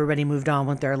and then everybody moved on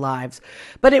with their lives.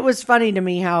 But it was funny to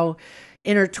me how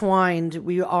intertwined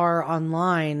we are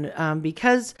online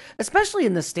because especially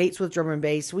in the States with drum and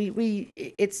bass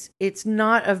it's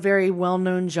not a very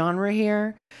well-known genre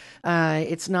here.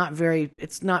 It's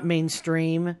not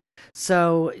mainstream,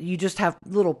 so you just have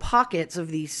little pockets of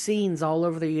these scenes all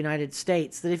over the United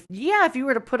States that if you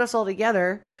were to put us all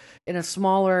together in a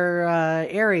smaller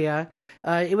area,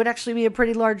 it would actually be a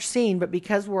pretty large scene. But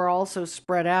because we're all so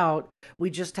spread out, we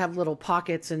just have little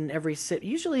pockets in every city.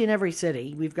 Usually in every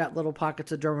city, we've got little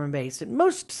pockets of drum and bass. In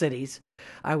most cities,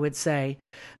 I would say.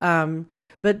 Um,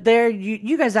 but there,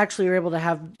 you guys actually are able to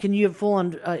have. Can you have full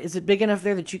on? Is it big enough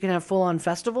there that you can have full on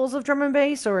festivals of drum and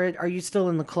bass, or are you still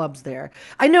in the clubs there?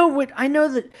 I know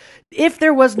that if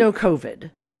there was no COVID,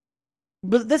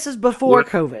 but this is before Well,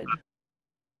 COVID.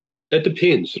 it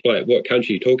depends, like what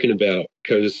country you're talking about,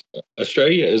 because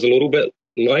Australia is a little bit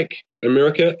like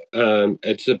America.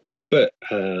 It's a bit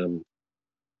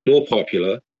more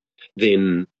popular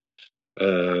than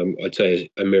I'd say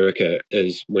America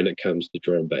is when it comes to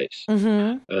drum bass,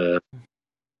 Mm-hmm. uh,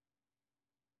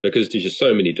 because there's just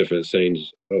so many different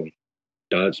scenes of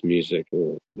dance music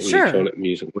or Sure. electronic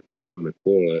music, what you want to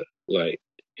call it. Like,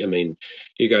 I mean,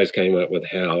 you guys came up with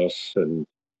house and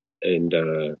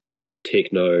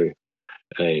techno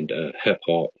and hip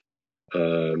hop,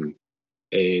 um,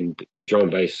 and drum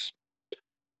bass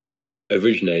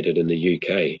originated in the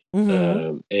UK,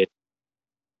 Mm-hmm. and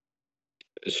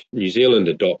New Zealand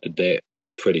adopted that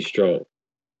pretty strong.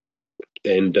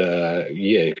 And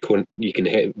yeah, you can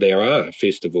have, there are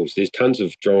festivals. There's tons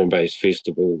of drum and bass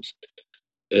festivals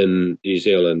in New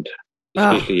Zealand,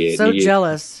 Oh, especially at New so Year's.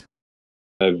 jealous.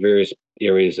 Various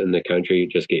areas in the country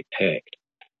just get packed.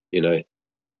 You know,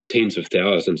 tens of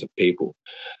thousands of people.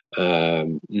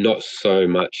 Not so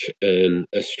much in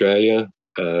Australia.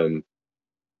 Um,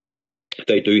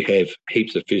 they do have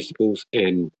heaps of festivals,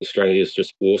 and Australia is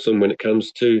just awesome when it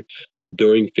comes to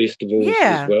doing festivals as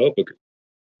Yeah. well because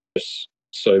it's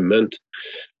so mint.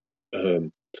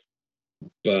 Um,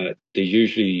 but they're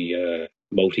usually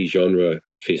multi-genre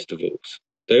festivals.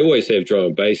 They always have drum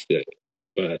and bass there,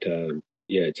 but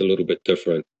yeah, it's a little bit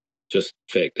different. Just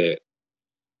the fact that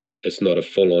it's not a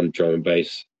full-on drum and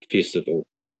bass festival.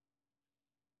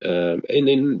 And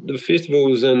then the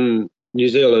festivals in New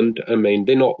Zealand, I mean,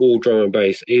 they're not all drum and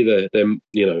bass either. They're,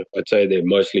 I'd say they're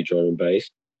mostly drum and bass.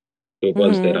 The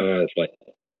ones that Mm-hmm. are like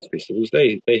festivals,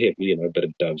 they have, a bit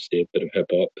of dubstep, bit of hip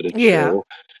hop, bit of Yeah.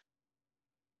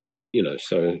 chill,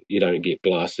 so you don't get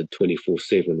blasted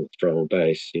 24/7 with drum and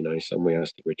bass, somewhere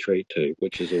else to retreat to,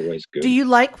 which is always Do good. you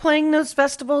like playing those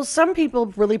festivals? Some people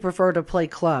really prefer to play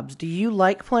clubs. Do you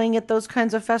like playing at those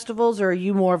kinds of festivals, or are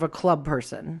you more of a club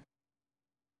person?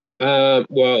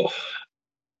 Well,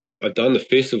 I've done the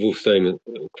festival thing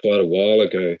quite a while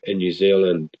ago in New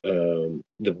Zealand.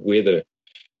 The weather,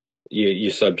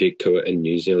 you're subject to it in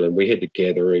New Zealand. We had the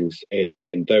gatherings, and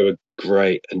they were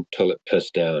great until it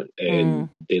pissed down. And Mm.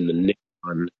 then the next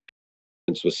one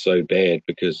was so bad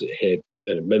because it had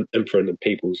an imprint in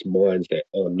people's minds that,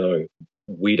 oh no,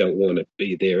 we don't want to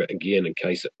be there again in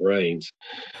case it rains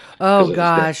Oh because it was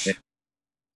that bad.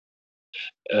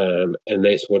 gosh. And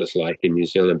that's what it's like in New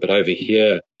Zealand. But over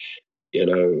here,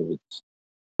 5%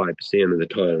 of the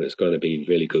time it's going to be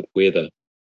really good weather,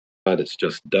 but it's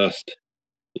just dust,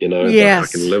 but I can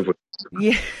Yes. live with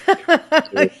Yeah.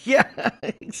 it. Yeah.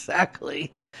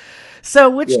 Exactly. So,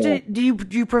 which Yeah, do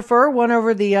you prefer one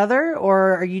over the other,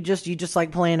 or are you just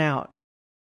like playing out?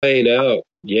 playing out.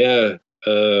 Yeah,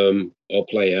 I'll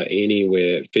play out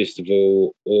anywhere,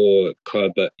 festival or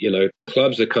club. But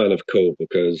clubs are kind of cool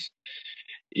because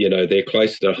they're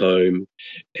close to home,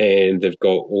 and they've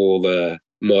got all the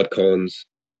mod cons.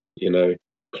 You know,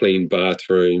 clean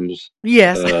bathrooms.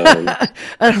 Yes,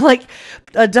 Um, like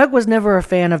Doug was never a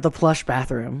fan of the plush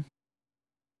bathroom.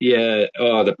 yeah.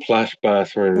 Oh, the plush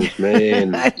bathrooms,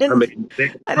 man. I I didn't mean, that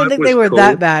I didn't club think they was were cool.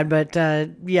 that bad, but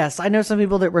yes, I know some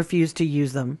people that refuse to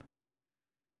use them.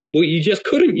 Well, you just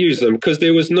couldn't use them because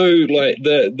there was no like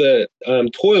the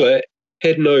toilet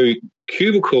had no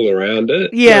cubicle around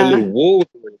it, no little Yeah, wall.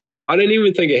 I don't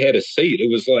even think it had a seat. It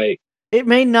was like it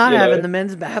may not you have in know the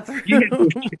men's you had more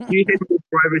bathroom. you had more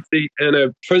privacy in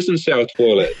a prison cell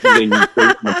toilet than you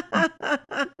do in a club.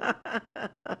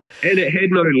 And it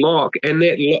had no lock, and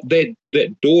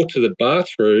that door to the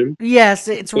bathroom Yes,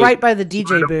 it's was right by the DJ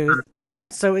right booth.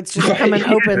 So it's just right. coming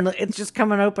Yeah, open. It's just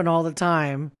coming open all the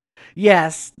time.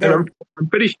 Yes, and the I'm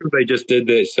pretty sure they just did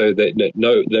that so that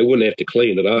no, they wouldn't have to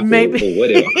clean it up maybe or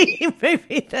whatever.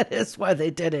 maybe that is why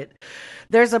they did it.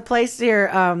 There's a place here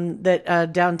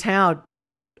that downtown.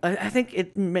 I think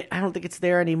I don't think it's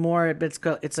there anymore. But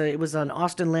it was an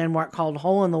Austin landmark called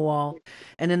Hole in the Wall,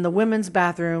 and in the women's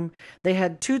bathroom they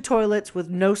had two toilets with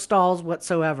no stalls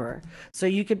whatsoever. So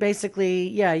you could basically,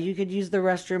 yeah, you could use the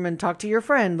restroom and talk to your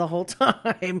friend the whole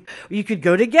time. You could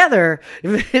go together.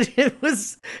 It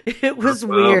was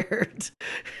Wow. weird.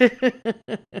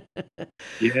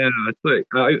 Yeah, it's like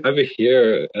over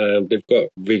here, they've got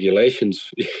regulations,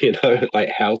 like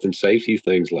health and safety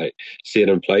things like set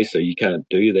in place, so you can't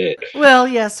do that. Well,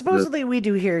 yeah, Uh, supposedly we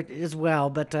do here as well,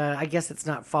 but I guess it's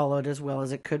not followed as well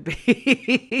as it could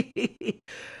be.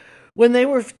 When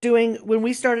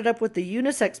we started up with the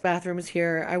unisex bathrooms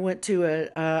here, I went to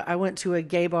a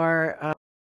gay bar,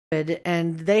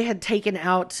 and they had taken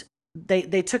out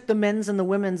they took the men's and the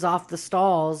women's off the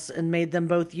stalls and made them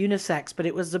both unisex, but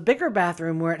it was a bigger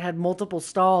bathroom where it had multiple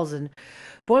stalls, and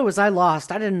boy was I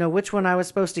lost. I didn't know which one I was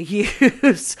supposed to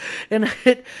use.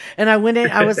 And I went in,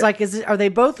 I was like, are they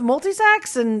both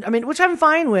multi-sex? And I mean, which I'm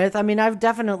fine with. I mean, I've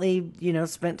definitely,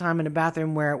 spent time in a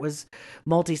bathroom where it was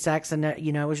multi-sex, and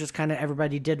it was just kind of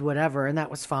everybody did whatever, and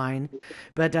that was fine.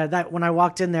 But that when I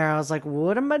walked in there, I was like,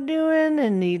 what am I doing?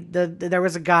 And there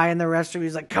was a guy in the restroom.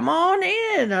 He's like, come on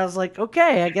in. I was like,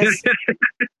 okay, I guess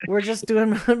we're just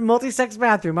doing multi-sex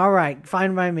bathroom. All right,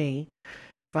 fine by me.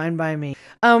 Fine by me.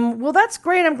 Well, that's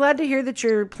great. I'm glad to hear that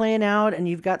you're playing out and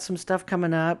you've got some stuff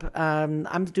coming up.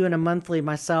 I'm doing a monthly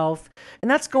myself, and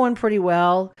that's going pretty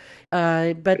well.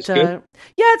 But it's good.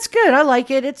 yeah, it's good. I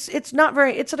like it. It's not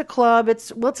very. It's at a club.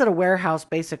 It's at a warehouse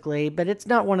basically, but it's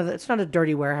not one of the. It's not a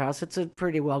dirty warehouse. It's a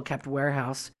pretty well kept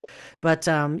warehouse. But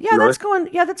yeah, Nice.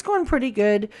 that's going pretty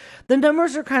good. The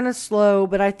numbers are kind of slow,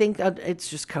 but I think it's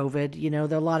just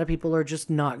COVID. A lot of people are just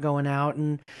not going out,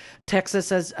 and Texas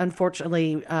has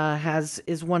unfortunately has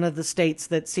is one of the states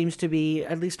that seems to be,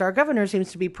 at least our governor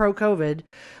seems to be pro COVID,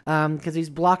 because he's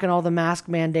blocking all the mask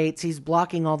mandates, he's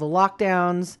blocking all the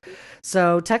lockdowns.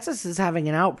 So Texas is having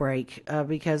an outbreak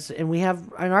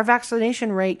and our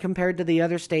vaccination rate compared to the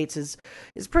other states is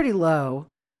pretty low.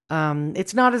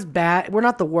 It's not as bad. We're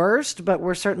not the worst, but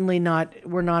we're certainly not.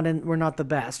 We're not the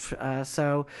best.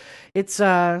 So it's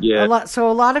a Yeah, lot.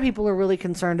 So a lot of people are really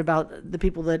concerned about the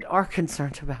people that are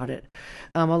concerned about it.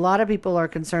 A lot of people are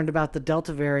concerned about the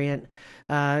Delta variant,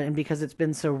 and because it's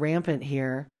been so rampant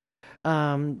here.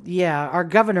 Yeah, our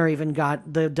governor even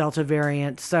got the Delta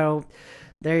variant. So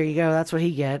there you go. That's what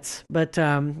he gets. But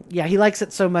yeah, he likes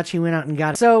it so much he went out and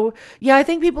got it. So yeah, I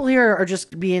think people here are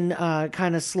just being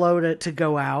kind of slow to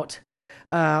go out.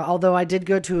 Although I did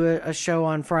go to a show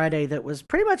on Friday that was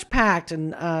pretty much packed,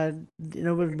 and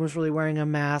no one was really wearing a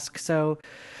mask. So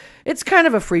it's kind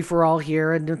of a free for all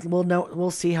here, and we'll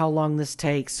see how long this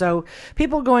takes. So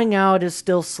people going out is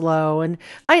still slow, and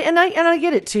I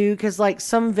get it too, because like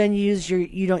some venues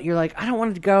you're like, I don't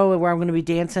want to go where I'm going to be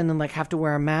dancing and like have to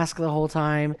wear a mask the whole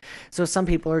time. So some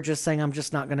people are just saying, I'm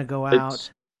just not going to go out.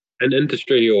 it's an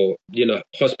industry or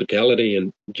hospitality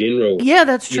in general. Yeah,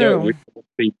 that's You don't true. really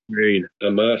be wearing a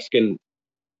mask, and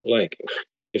like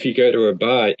if you go to a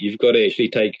bar, you've got to actually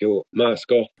take your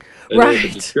mask off in order to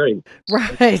Right. drink.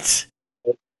 Right.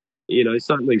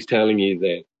 Something's telling you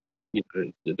that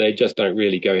they just don't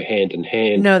really go hand in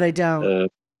hand. No, they don't. Uh,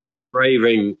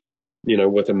 Braving,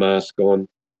 with a mask on.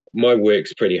 My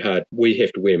work's pretty hard. We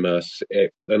have to wear masks,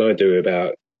 and I do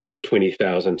about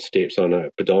 20,000 steps on a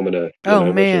pedometer, Oh which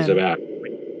is man. about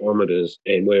 20 kilometers.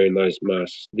 And wearing those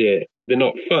masks, they're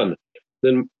not fun.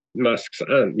 The masks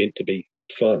aren't meant to be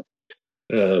fun.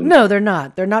 Um, No, they're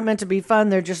not. They're not meant to be fun.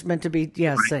 They're just meant to be,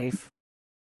 yeah, safe.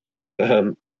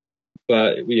 um,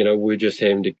 but we're just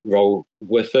having to roll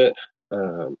with it.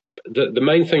 The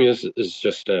main thing is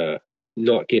just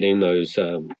not getting those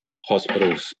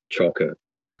hospitals chocker,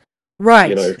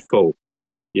 Right. full,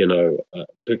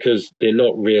 because they're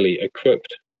not really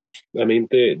equipped. I mean,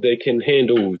 they can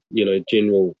handle,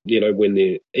 general, when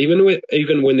they're even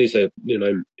when there's a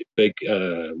big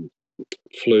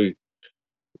flu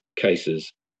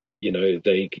cases,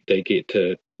 they get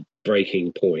to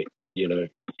breaking point.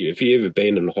 If you ever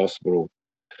been in the hospital,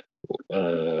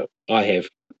 I have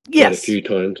quite a Yes. few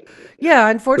times Yeah. because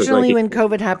I Unfortunately, get when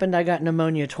COVID happened, I got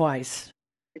pneumonia twice.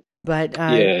 But yeah,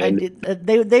 I and did.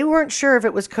 They weren't sure if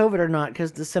it was COVID or not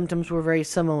because the symptoms were very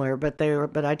similar. But they were.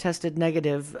 But I tested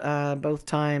negative both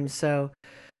times. So,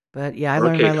 but yeah, I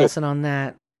learned okay, my cool. lesson on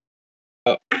that.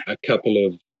 A couple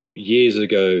of years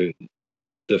ago,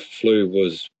 the flu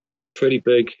was pretty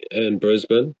big in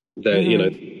Brisbane. That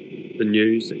Hmm. the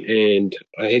news, and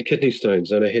I had kidney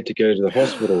stones, and I had to go to the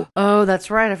hospital. Oh,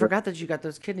 that's right. I forgot that you got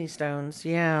those kidney stones.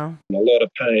 Yeah. A lot of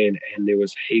pain, and there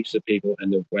was heaps of people in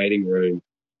the waiting room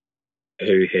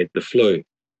who had the flu.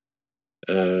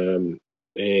 Um,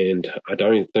 and I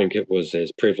don't think it was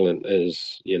as prevalent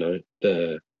as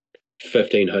the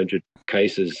 1,500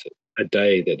 cases a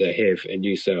day that they have in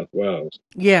New South Wales.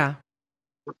 Yeah.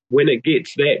 When it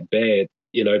gets that bad,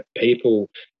 people,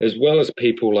 as well as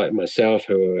people like myself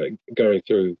who are going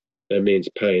through immense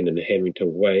pain and having to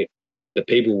wait, the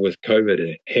people with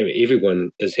COVID,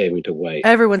 everyone is having to wait.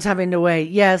 Everyone's having to wait.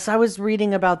 Yes, I was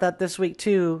reading about that this week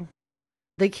too.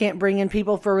 They can't bring in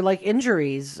people for like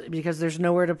injuries because there's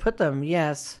nowhere to put them.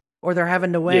 Yes. Or they're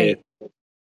having to Yeah, wait.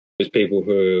 there's people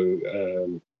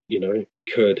who,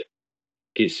 could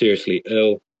get seriously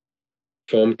ill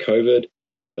from COVID,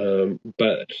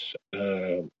 but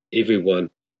everyone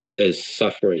is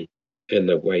suffering in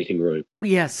the waiting room,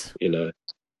 Yes. you know.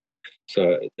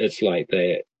 So it's like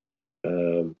that.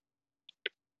 Um,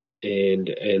 and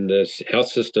the health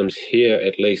systems here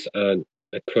at least aren't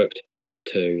equipped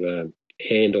to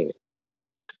handle it.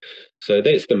 So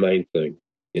that's the main thing,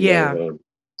 you Yeah. know.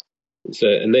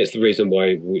 And that's the reason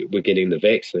why we're getting the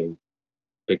vaccine,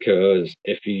 because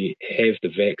if you have the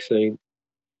vaccine,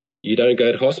 you don't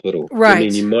go to hospital. I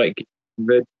mean, you Right. might get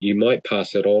COVID, you might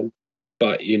pass it on,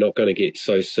 but you're not going to get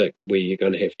so sick where you're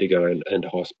going to have to go into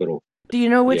hospital. Do you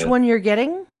know which Yeah, one you're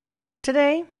getting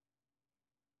today?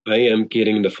 I am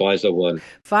getting the Pfizer one.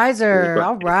 Pfizer. But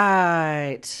All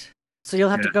right. So you'll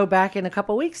have to yeah, go back in a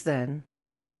couple weeks then.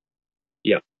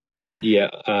 yeah, yeah.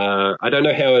 I don't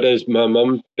know how it is. My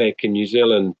mum back in New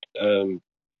Zealand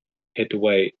had to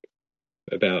wait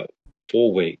about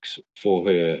 4 weeks for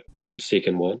her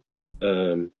second one.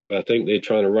 I think they're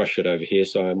trying to rush it over here,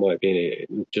 so I might be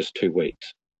in just 2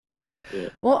 weeks. Yeah.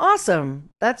 Well, awesome.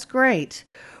 That's great.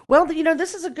 Well,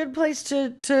 this is a good place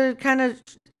to kind of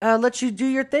let you do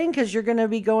your thing because you're going to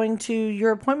be going to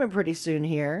your appointment pretty soon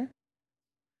here.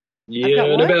 I've got Yeah,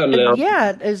 in what? about an hour.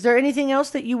 Yeah. Is there anything else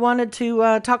that you wanted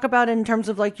to talk about in terms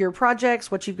of like your projects,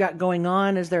 what you've got going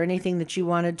on? Is there anything that you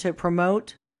wanted to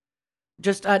promote?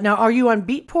 Just now, are you on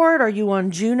Beatport? Are you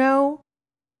on Juno?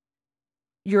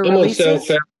 Your I'm on releases?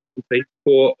 SoundCloud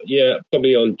before, yeah,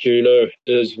 probably on Juno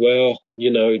as well.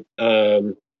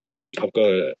 I've got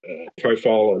a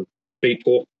profile on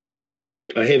Beatport.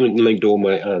 I haven't linked all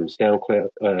my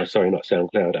SoundCloud, sorry, not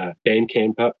SoundCloud,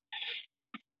 Bandcamp up.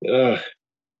 Uh,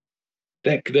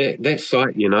 that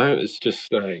site, it's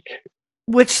just like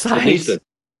Which it needs site? to.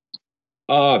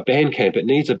 Bandcamp, it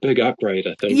needs a big upgrade.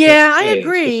 I think. Yeah, I It's just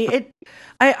agree.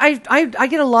 I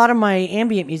get a lot of my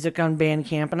ambient music on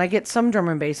Bandcamp, and I get some drum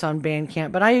and bass on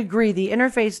Bandcamp. But I agree, the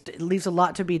interface leaves a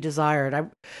lot to be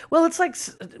desired. Well, it's like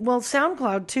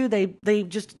SoundCloud too. They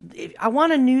just I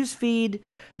want a news feed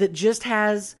that just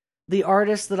has the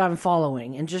artists that I'm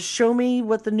following, and just show me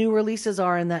what the new releases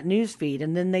are in that news feed,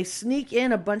 and then they sneak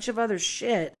in a bunch of other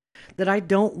shit that I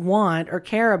don't want or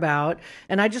care about,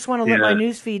 and I just want to let my yeah,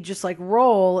 news feed just like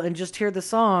roll and just hear the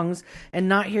songs and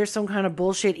not hear some kind of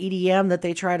bullshit EDM that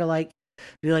they try to like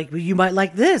be like, well, you might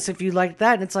like this if you like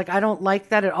that. And it's like, I don't like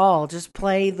that at all. Just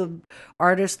play the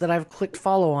artists that I've clicked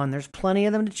follow on. There's plenty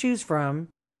of them to choose from.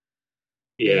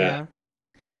 yeah.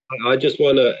 Yeah. I just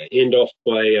want to end off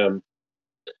by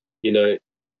you know,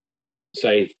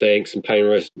 saying thanks and paying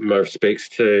my respects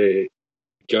to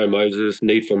Joe Moses,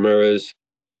 Need for Mirrors,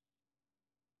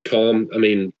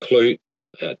 Clute,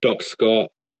 Doc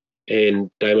Scott,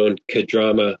 and Damon Kid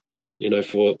Drama,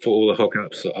 for all the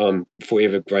hookups. I'm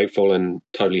forever grateful and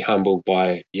totally humbled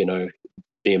by,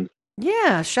 them.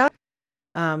 Yeah.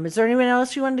 Is there anyone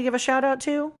else you wanted to give a shout out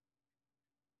to?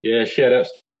 Yeah, shout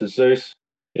outs to Zeus.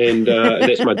 and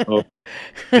that's my dog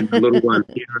and the little one,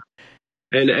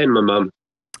 and my mum.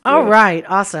 All Yeah. right,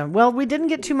 awesome. Well, we didn't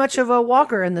get too much of a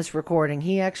walker in this recording.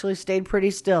 He actually stayed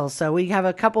pretty still. So we have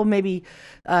a couple maybe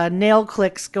nail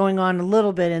clicks going on a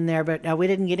little bit in there, but we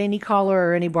didn't get any collar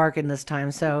or any barking this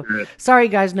time. So sorry,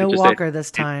 guys, no Just walker this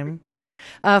time.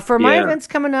 For my yeah. events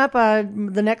coming up,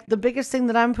 the biggest thing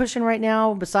that I'm pushing right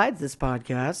now, besides this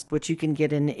podcast, which you can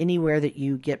get in anywhere that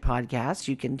you get podcasts,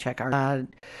 you can check our.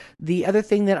 The other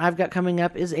thing that I've got coming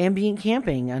up is ambient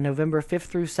camping, November 5th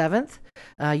through 7th.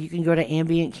 You can go to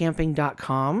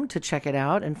ambientcamping.com to check it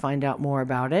out and find out more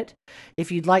about it.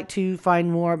 If you'd like to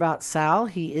find more about Sal,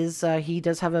 he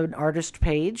does have an artist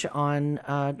page on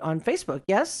Facebook.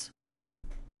 Yes.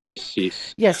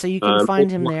 Yes. Yes, so you can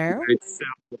find him there. It's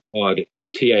Thagod,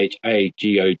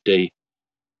 Thagod.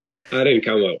 I didn't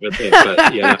come up with it,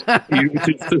 but you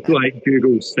just like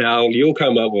Google Sal, you'll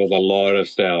come up with a lot of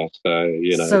Sal. So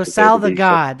So Sal the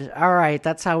God. All right,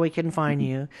 that's how we can find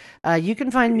you. You can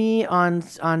find me on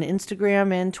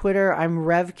Instagram and Twitter. I'm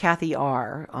Rev Kathy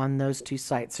R on those two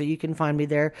sites, so you can find me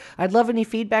there. I'd love any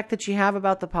feedback that you have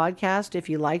about the podcast. If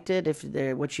you liked it, if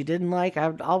what you didn't like,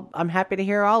 I'm happy to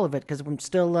hear all of it because I'm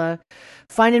still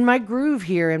finding my groove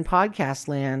here in podcast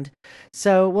land.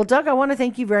 So, well, Doug, I want to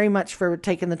thank you very much for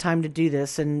taking the time to do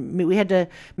this, and we had to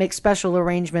make special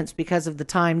arrangements because of the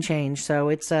time change. So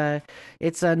it's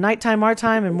nighttime our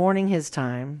time and morning his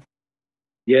time.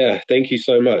 Yeah, thank you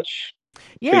so much.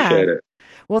 Yeah. Appreciate it.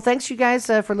 Well, thanks you guys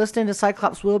for listening to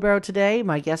Cyclops Wheelbarrow today.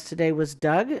 My guest today was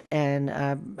Doug, and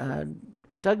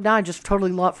Doug, now I just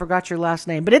totally forgot your last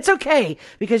name, but it's okay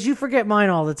because you forget mine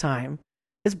all the time.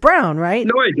 It's Brown, right?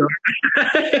 No, I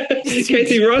don't.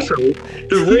 Casey Russell,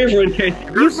 the Reverend Casey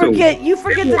Russell. You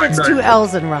forget that it's two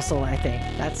L's in Russell. I think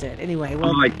that's it. Anyway,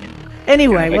 well,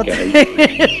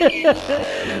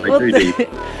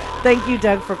 thank you,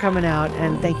 Doug, for coming out,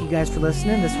 and thank you guys for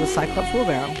listening. This was Cyclops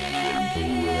Wheelbarrow.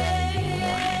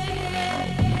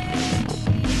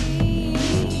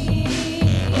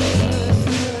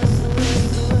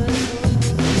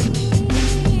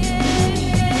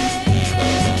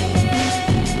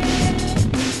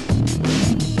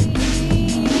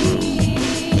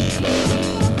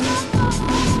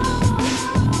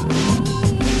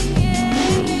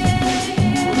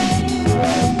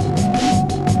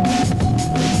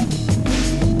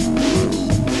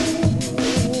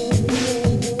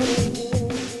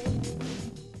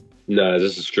 No,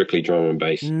 this is strictly drum and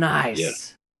bass. Nice. Yeah.